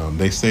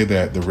 They say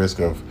that the risk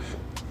of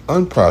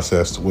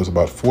unprocessed was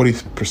about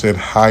 40%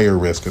 higher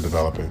risk of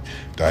developing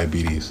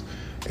diabetes,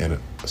 and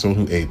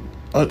someone who ate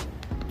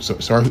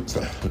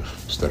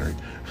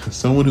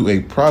someone who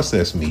ate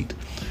processed meat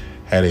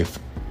had a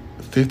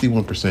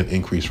 51%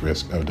 increased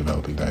risk of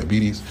developing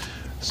diabetes.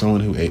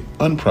 Someone who ate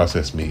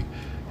unprocessed meat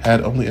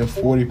had only a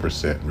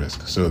 40%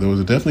 risk. So there was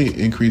a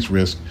definitely increased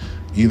risk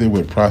either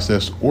with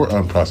processed or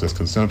unprocessed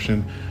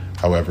consumption.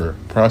 However,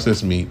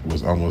 processed meat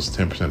was almost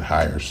 10%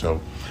 higher.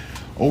 So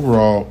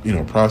overall,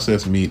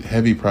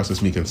 heavy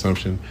processed meat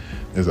consumption,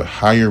 there's a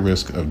higher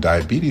risk of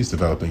diabetes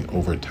developing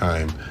over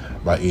time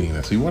by eating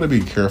that. So you want to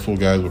be careful,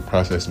 guys, with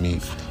processed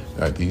meat,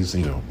 these,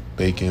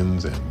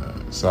 bacons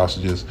and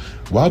sausages.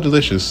 While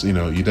delicious, you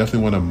definitely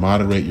want to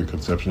moderate your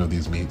consumption of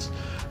these meats.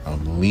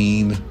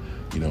 Lean,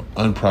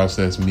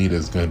 unprocessed meat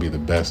is going to be the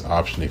best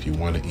option if you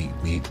want to eat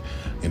meat.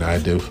 And I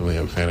definitely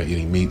am a fan of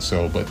eating meat.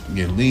 But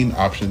again, lean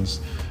options,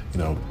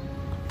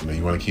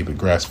 you want to keep it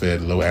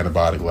grass-fed, low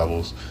antibiotic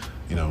levels,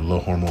 low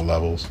hormone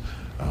levels.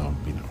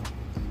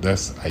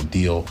 That's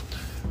ideal.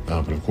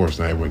 But of course,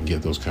 not everyone can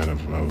get those kind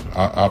of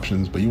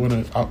options. But you want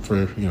to opt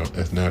for,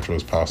 as natural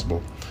as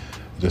possible,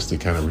 just to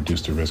kind of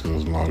reduce the risk of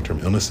those long-term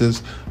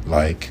illnesses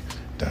like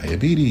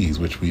diabetes,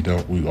 which we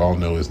all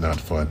know is not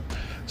fun.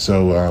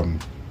 So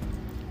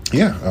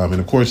And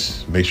of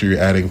course, make sure you're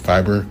adding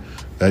fiber,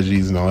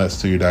 veggies, and all that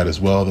to your diet as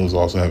well. Those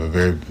also have a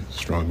very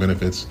strong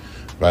benefits,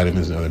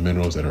 vitamins and other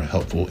minerals that are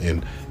helpful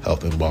in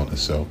health and wellness.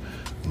 So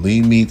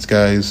lean meats,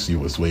 guys,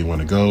 is the way you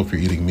want to go if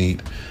you're eating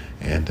meat,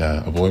 and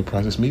avoid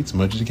processed meats as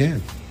much as you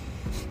can.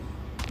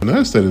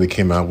 Another study that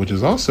came out, which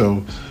is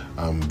also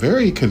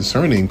very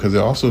concerning because it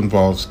also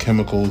involves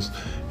chemicals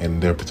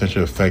and their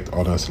potential effect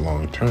on us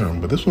long term,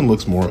 but this one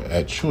looks more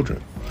at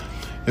children.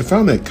 It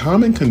found that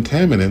common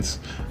contaminants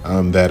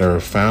that are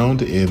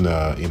found in,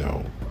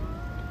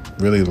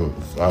 really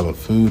all the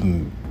food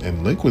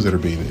and liquids that are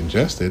being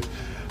ingested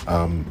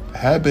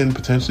have been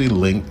potentially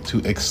linked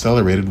to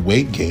accelerated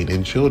weight gain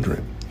in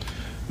children.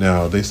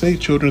 Now, they say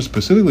children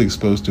specifically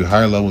exposed to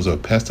higher levels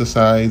of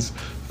pesticides,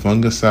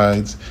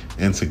 fungicides,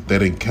 and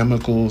synthetic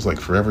chemicals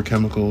like forever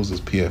chemicals, this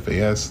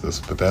PFAS, the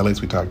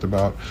phthalates we talked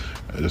about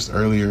just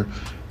earlier,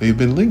 they've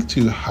been linked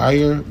to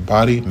higher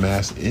body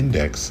mass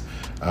index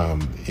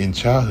in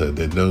childhood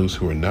than those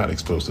who are not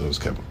exposed to those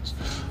chemicals.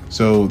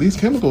 So these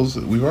chemicals,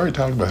 we've already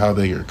talked about how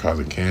they are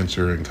causing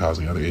cancer and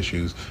causing other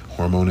issues,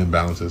 hormone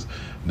imbalances.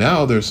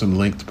 Now there's some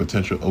link to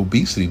potential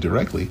obesity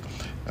directly,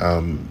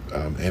 and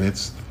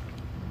it's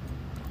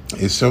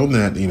shown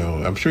that,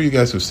 I'm sure you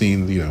guys have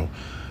seen, you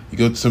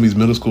go to some of these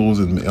middle schools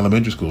and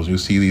elementary schools, you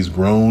see these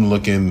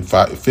grown-looking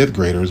fifth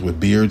graders with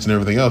beards and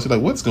everything else. You're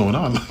like, what's going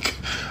on? Like,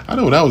 I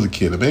know when I was a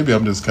kid, and maybe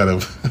I'm just kind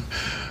of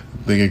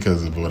thinking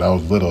because when I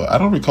was little, I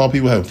don't recall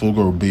people having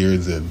full-grown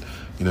beards, and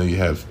you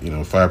have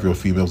 5-year-old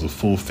females with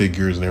full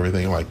figures and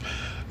everything. Like,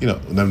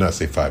 let me not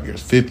say 5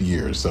 years, 50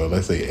 years. So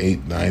let's say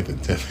 8, 9th, and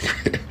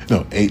 10th grade.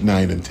 No, 8,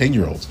 9, and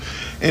 10-year-olds,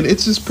 and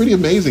it's just pretty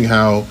amazing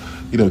how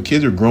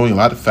kids are growing a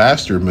lot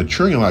faster,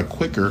 maturing a lot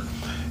quicker.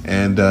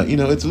 And,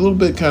 it's a little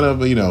bit kind of,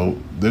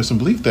 there's some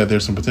belief that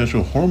there's some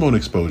potential hormone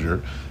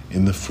exposure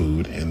in the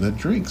food and the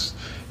drinks.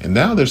 And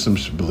now there's some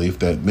belief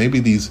that maybe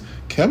these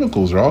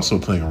chemicals are also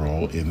playing a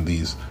role in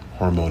these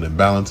hormone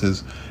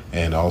imbalances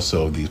and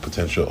also these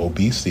potential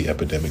obesity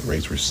epidemic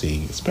rates we're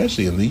seeing,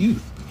 especially in the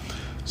youth.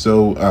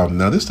 So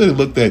now this study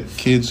looked at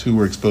kids who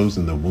were exposed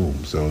in the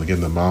womb. So again,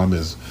 the mom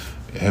is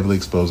heavily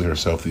exposing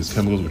herself to these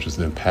chemicals, which is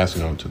then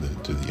passing on to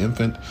the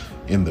infant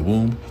in the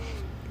womb.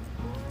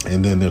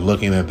 And then they're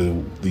looking at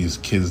these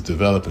kids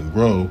develop and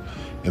grow,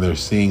 and they're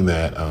seeing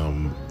that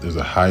there's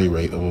a high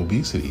rate of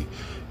obesity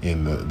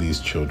in these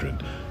children.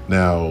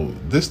 Now,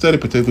 this study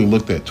particularly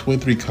looked at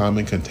 23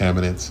 common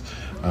contaminants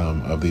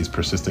of these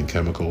persistent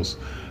chemicals.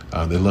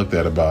 They looked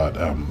at about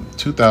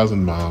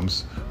 2,000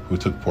 moms who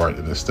took part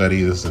in the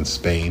study. This is in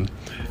Spain.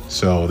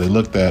 So they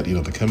looked at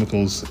the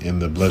chemicals in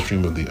the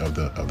bloodstream of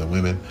the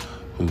women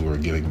who were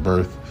giving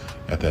birth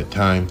at that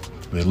time.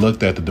 And they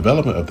looked at the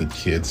development of the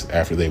kids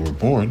after they were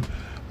born.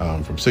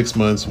 From 6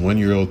 months,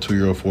 1-year-old,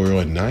 2-year-old,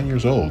 4-year-old, and 9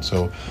 years old.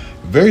 So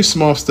very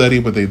small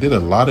study, but they did a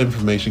lot of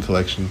information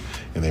collection,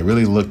 and they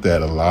really looked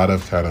at a lot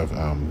of kind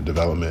of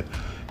development.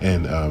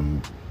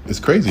 And it's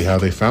crazy how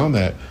they found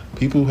that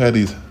people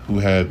who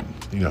had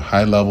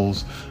high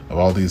levels of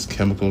all these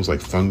chemicals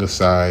like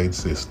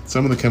fungicides.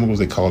 Some of the chemicals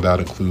they called out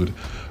include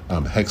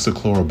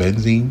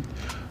hexachlorobenzene.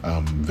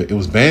 It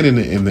was banned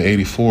in the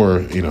 84,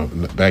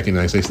 back in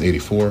the United States in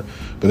 84,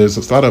 but there's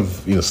a lot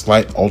of,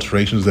 slight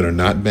alterations that are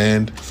not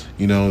banned.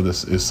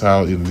 This is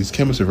how, these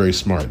chemists are very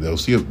smart.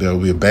 There'll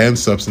be a banned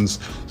substance,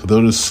 so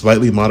they'll just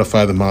slightly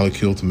modify the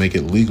molecule to make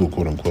it legal,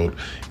 quote unquote,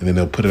 and then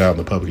they'll put it out in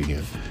the public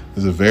again.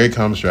 This is a very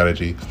common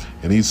strategy,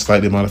 and these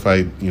slightly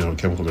modified,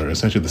 chemicals are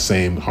essentially the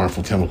same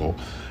harmful chemical.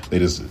 They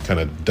just kind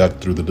of duck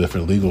through the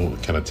different legal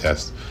kind of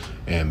tests,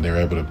 and they're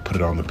able to put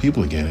it on the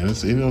people again. And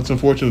it's it's an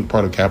unfortunate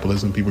part of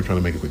capitalism. People are trying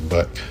to make a quick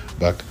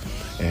buck.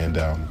 And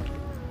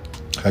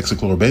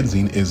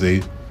hexachlorobenzene is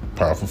a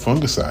powerful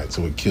fungicide,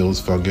 so it kills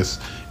fungus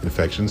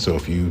infections. So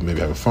if you maybe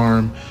have a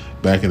farm,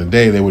 back in the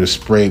day, they would have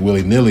sprayed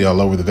willy-nilly all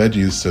over the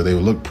veggies so they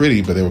would look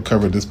pretty, but they were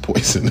covered in this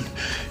poison,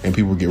 and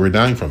people were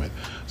dying from it.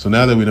 So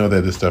now that we know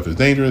that this stuff is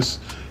dangerous,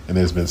 and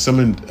there's been some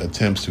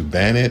attempts to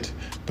ban it,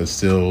 but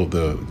still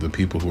the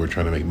people who are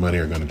trying to make money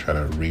are going to try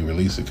to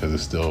re-release it because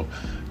it's still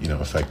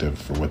effective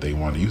for what they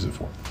want to use it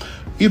for.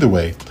 Either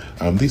way,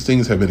 these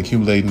things have been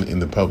accumulating in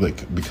the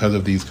public because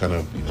of these kind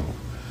of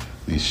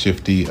these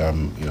shifty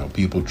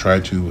people try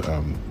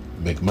to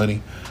make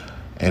money,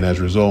 and as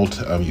a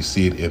result you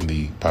see it in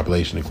the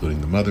population,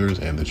 including the mothers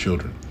and the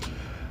children.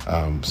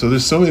 So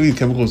there's so many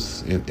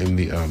chemicals in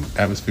the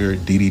atmosphere.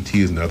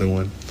 DDT is another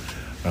one.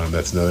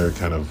 That's another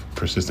kind of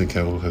persistent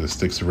chemical because it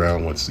sticks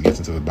around once it gets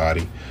into the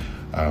body.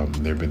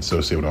 They've been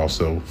associated with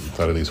also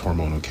a lot of these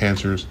hormonal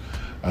cancers.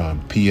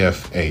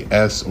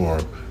 PFAS, or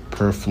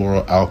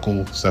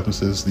perfluoroalkyl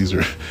substances. These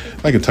are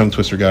like a tongue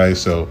twister, guys.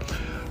 So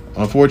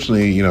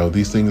unfortunately,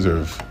 these things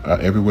are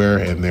everywhere,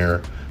 and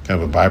they're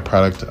kind of a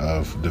byproduct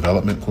of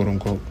development, quote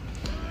unquote.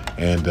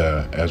 And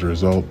as a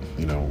result,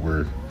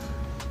 we're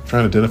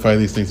trying to identify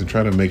these things and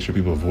try to make sure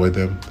people avoid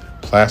them.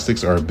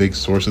 Plastics are a big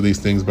source of these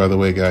things, by the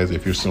way, guys.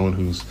 If you're someone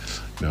who's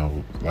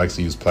likes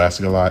to use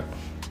plastic a lot,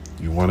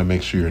 you want to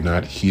make sure you're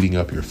not heating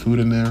up your food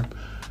in there.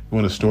 You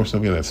want to store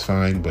something, that's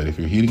fine, but if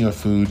you're heating up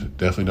food,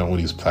 definitely don't want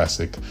to use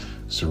plastic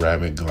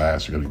ceramic,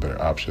 glass are going to be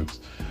better options.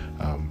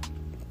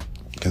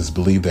 Because it's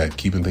believed that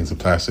keeping things in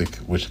plastic,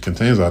 which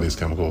contains all these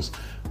chemicals,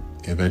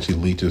 eventually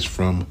leaches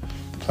from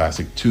the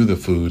plastic to the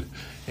food,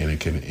 and it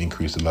can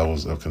increase the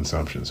levels of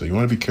consumption. So you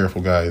want to be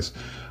careful, guys,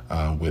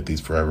 with these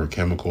forever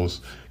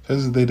chemicals,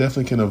 because they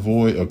definitely can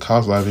avoid or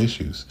cause a lot of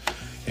issues.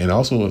 And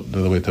also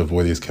another way to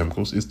avoid these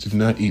chemicals is to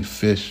not eat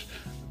fish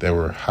that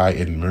were high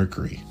in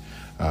mercury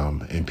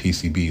and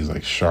PCBs,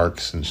 like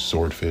sharks and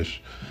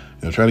swordfish.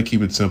 Try to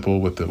keep it simple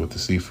with the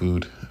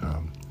seafood.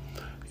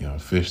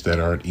 Fish that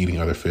aren't eating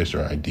other fish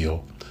are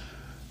ideal.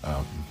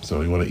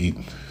 So you want to eat,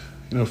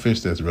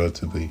 fish that's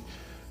relatively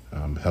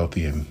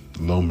healthy and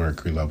low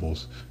mercury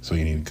levels. So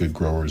you need good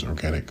growers.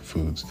 Organic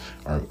foods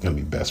are going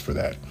to be best for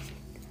that.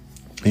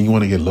 And you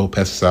want to get low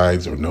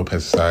pesticides or no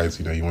pesticides.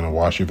 You want to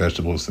wash your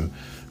vegetables and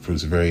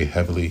fruits very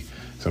heavily.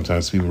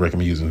 Sometimes people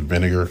recommend using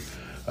vinegar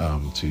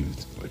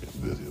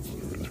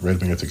red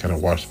vinegar to kind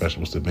of wash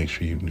vegetables to make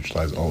sure you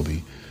neutralize all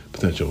the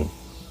potential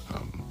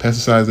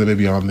pesticides that may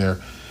be on there.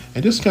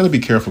 And just kind of be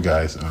careful,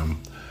 guys.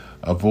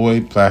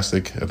 Avoid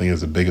plastic. I think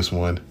is the biggest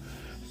one.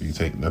 If you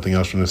take nothing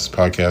else from this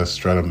podcast,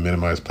 try to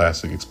minimize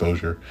plastic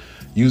exposure.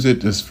 Use it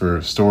just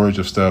for storage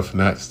of stuff,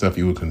 not stuff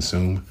you would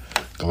consume.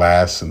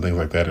 Glass and things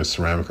like that, or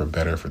ceramic are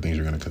better for things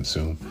you're going to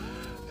consume.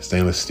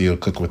 Stainless steel,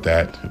 cook with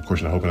that. Of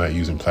course, I hope you're not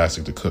using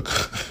plastic to cook.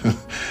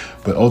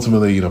 But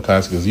ultimately,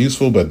 plastic is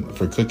useful, but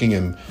for cooking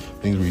and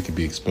things where you could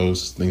be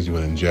exposed, things you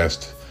want to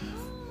ingest,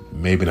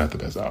 maybe not the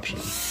best option.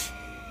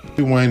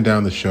 We wind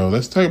down the show.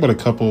 Let's talk about a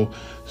couple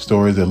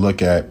stories that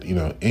look at,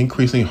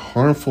 increasing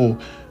harmful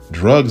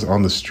drugs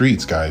on the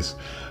streets, guys.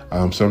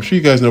 So I'm sure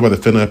you guys know about the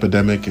fentanyl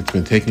epidemic. It's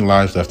been taking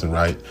lives left and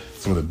right.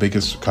 Some of the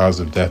biggest causes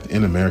of death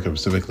in America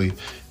specifically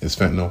is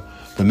fentanyl.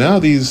 But now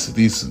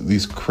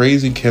these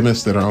crazy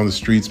chemists that are on the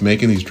streets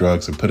making these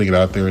drugs and putting it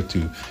out there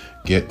to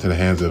get to the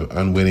hands of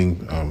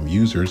unwitting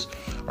users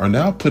are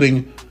now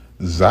putting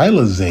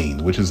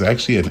xylazine, which is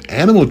actually an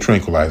animal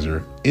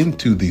tranquilizer,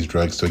 into these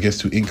drugs, so I guess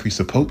to increase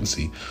the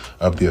potency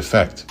of the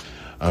effect.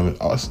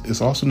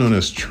 It's also known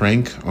as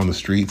trank on the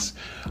streets.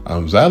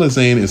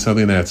 Xylazine is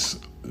something that's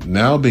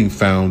now being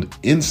found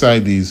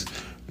inside these,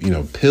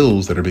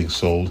 pills that are being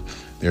sold.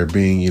 They're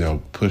being,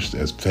 pushed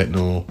as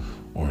fentanyl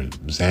or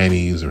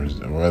Xannies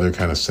or other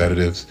kind of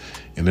sedatives.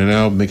 And they're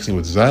now mixing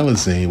with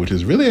xylazine, which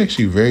is really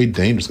actually very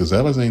dangerous because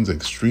xylazine is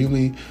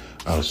extremely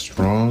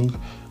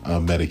strong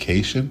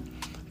medication.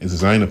 It's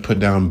designed to put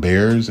down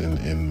bears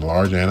and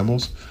large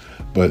animals.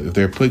 But if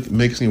they're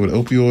mixing it with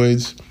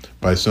opioids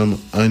by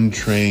some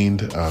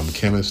untrained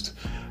chemist,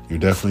 you're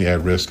definitely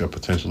at risk of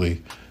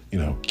potentially,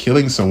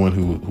 killing someone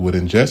who would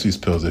ingest these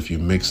pills if you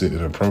mix it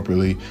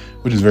inappropriately,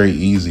 which is very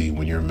easy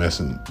when you're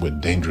messing with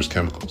dangerous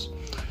chemicals.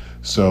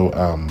 So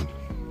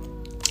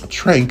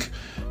Trank,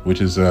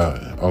 which is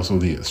also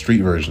the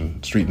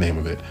street name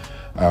of it,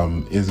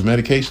 is a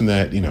medication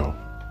that,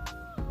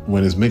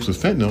 when it's mixed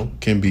with fentanyl,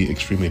 can be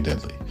extremely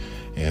deadly.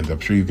 And I'm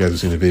sure you guys have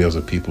seen the videos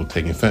of people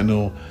taking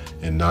fentanyl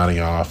and nodding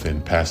off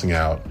and passing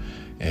out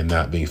and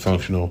not being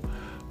functional.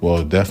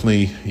 Well,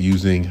 definitely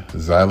using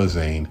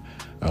xylazine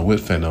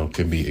with fentanyl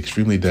can be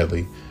extremely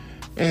deadly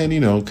and,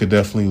 could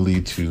definitely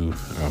lead to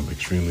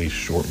extremely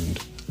shortened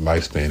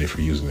lifespan if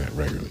you're using that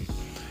regularly.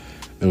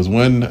 There was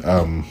one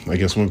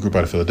group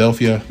out of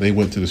Philadelphia. They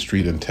went to the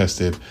street and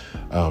tested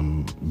a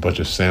bunch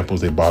of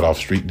samples they bought off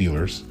street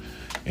dealers.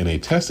 And they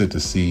tested to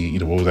see,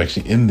 what was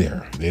actually in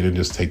there. They didn't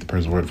just take the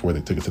person's word for it.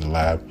 They took it to the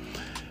lab.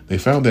 They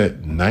found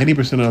that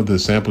 90% of the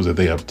samples that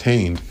they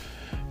obtained,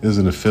 this is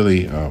in a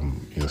Philly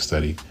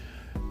study,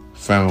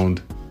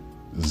 found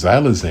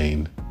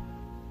xylazine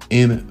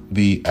in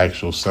the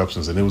actual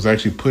substance. And it was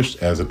actually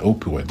pushed as an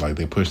opioid. Like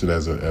they pushed it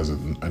as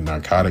a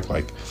narcotic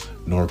like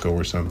Norco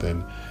or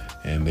something.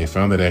 And they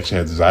found that it actually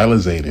had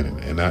xylazine in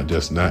it and not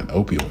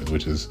opioids,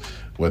 which is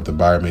what the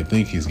buyer may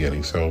think he's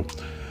getting. So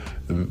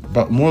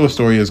the moral of the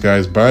story is,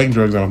 guys, buying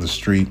drugs on the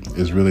street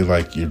is really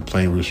like you're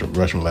playing Russian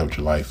roulette with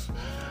your life.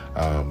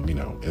 And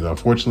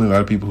unfortunately, a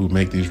lot of people who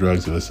make these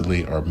drugs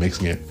illicitly are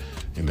mixing it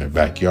in their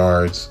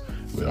backyards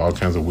with all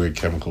kinds of weird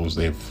chemicals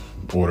they've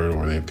ordered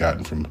or they've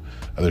gotten from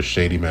other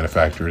shady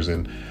manufacturers.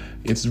 And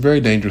it's very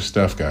dangerous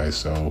stuff, guys.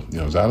 So,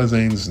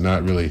 xylazine is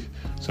not really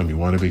something you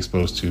want to be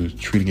exposed to.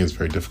 Treating it is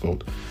very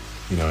difficult.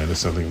 And it's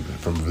something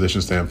from a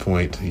physician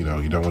standpoint, you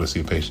don't want to see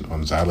a patient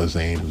on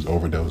xylazine who's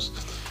overdosed,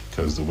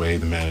 because the way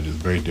they manage is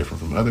very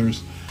different from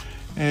others.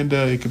 And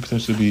it could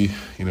potentially be,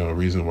 a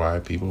reason why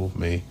people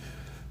may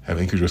have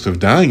increased risk of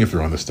dying if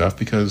they're on this stuff,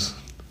 because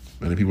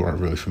many people aren't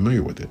really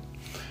familiar with it.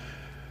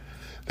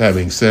 That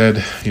being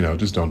said,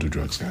 just don't do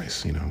drugs,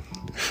 guys.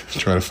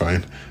 Try to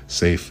find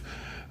safe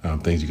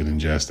things you can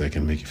ingest that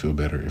can make you feel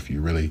better if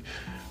you really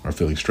are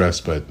feeling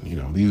stressed. But,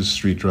 these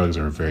street drugs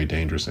are very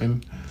dangerous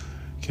and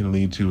can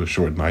lead to a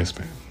short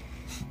lifespan.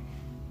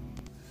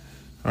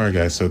 All right,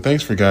 guys. So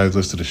thanks for guys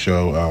listening to the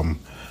show.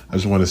 I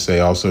just want to say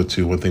also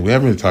too, one thing we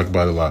haven't really talked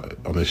about a lot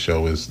on this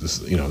show is this,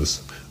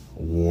 this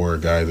war,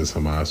 guys, this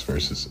Hamas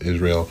versus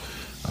Israel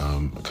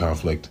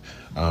conflict.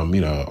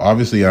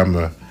 Obviously I'm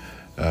a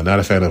Not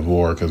a fan of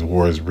war, because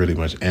war is really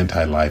much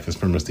anti-life. It's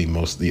pretty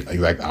much the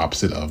exact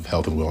opposite of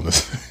health and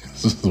wellness.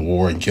 This is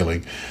war and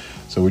killing.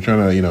 So we're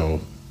trying to,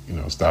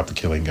 stop the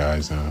killing,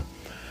 guys.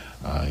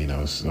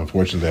 It's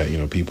unfortunate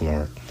that, people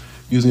are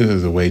using it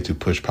as a way to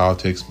push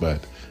politics,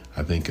 but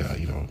I think,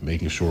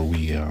 making sure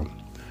we,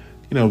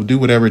 do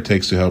whatever it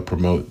takes to help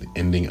promote the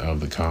ending of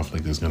the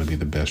conflict is going to be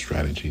the best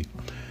strategy.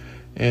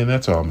 And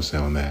that's all I'm going to say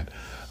on that.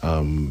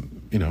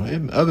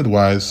 And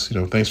otherwise,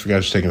 thanks for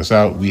guys checking us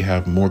out. We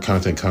have more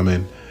content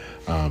coming.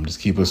 Just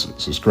keep us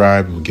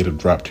subscribed. We'll get it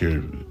dropped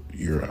to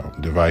your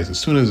device as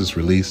soon as it's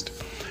released.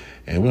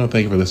 And we want to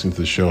thank you for listening to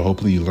the show.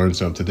 Hopefully you learned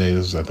something today.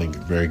 This is, I think,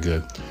 very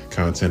good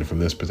content from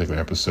this particular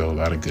episode. A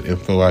lot of good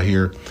info out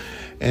here.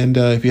 And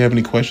if you have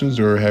any questions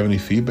or have any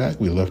feedback,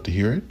 we'd love to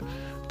hear it.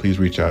 Please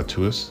reach out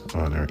to us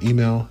on our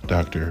email,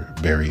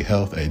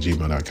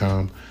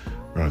 drbarryhealth@gmail.com.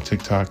 We're on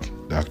TikTok,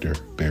 Dr.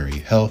 Barry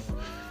Health.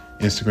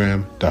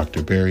 Instagram,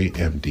 Dr. Barry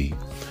MD.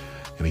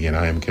 And again,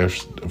 I am,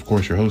 of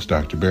course, your host,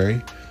 Dr. Barry.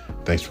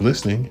 Thanks for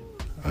listening.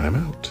 I'm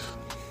out.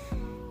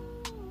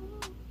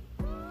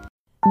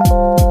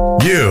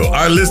 You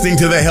are listening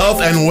to the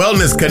Health and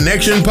Wellness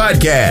Connection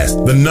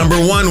podcast, the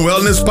 #1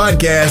 wellness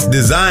podcast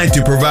designed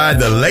to provide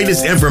the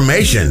latest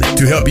information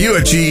to help you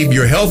achieve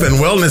your health and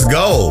wellness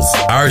goals.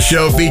 Our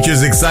show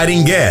features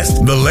exciting guests,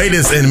 the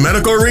latest in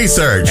medical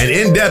research, and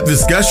in-depth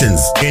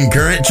discussions in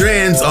current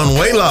trends on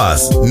weight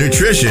loss,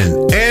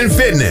 nutrition, and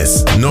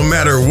fitness. No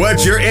matter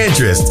what your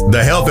interest,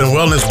 the Health and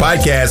Wellness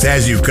podcast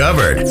has you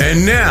covered.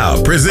 And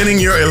now, presenting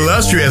your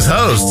illustrious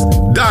host,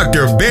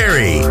 Dr.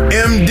 Barry,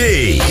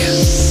 MD.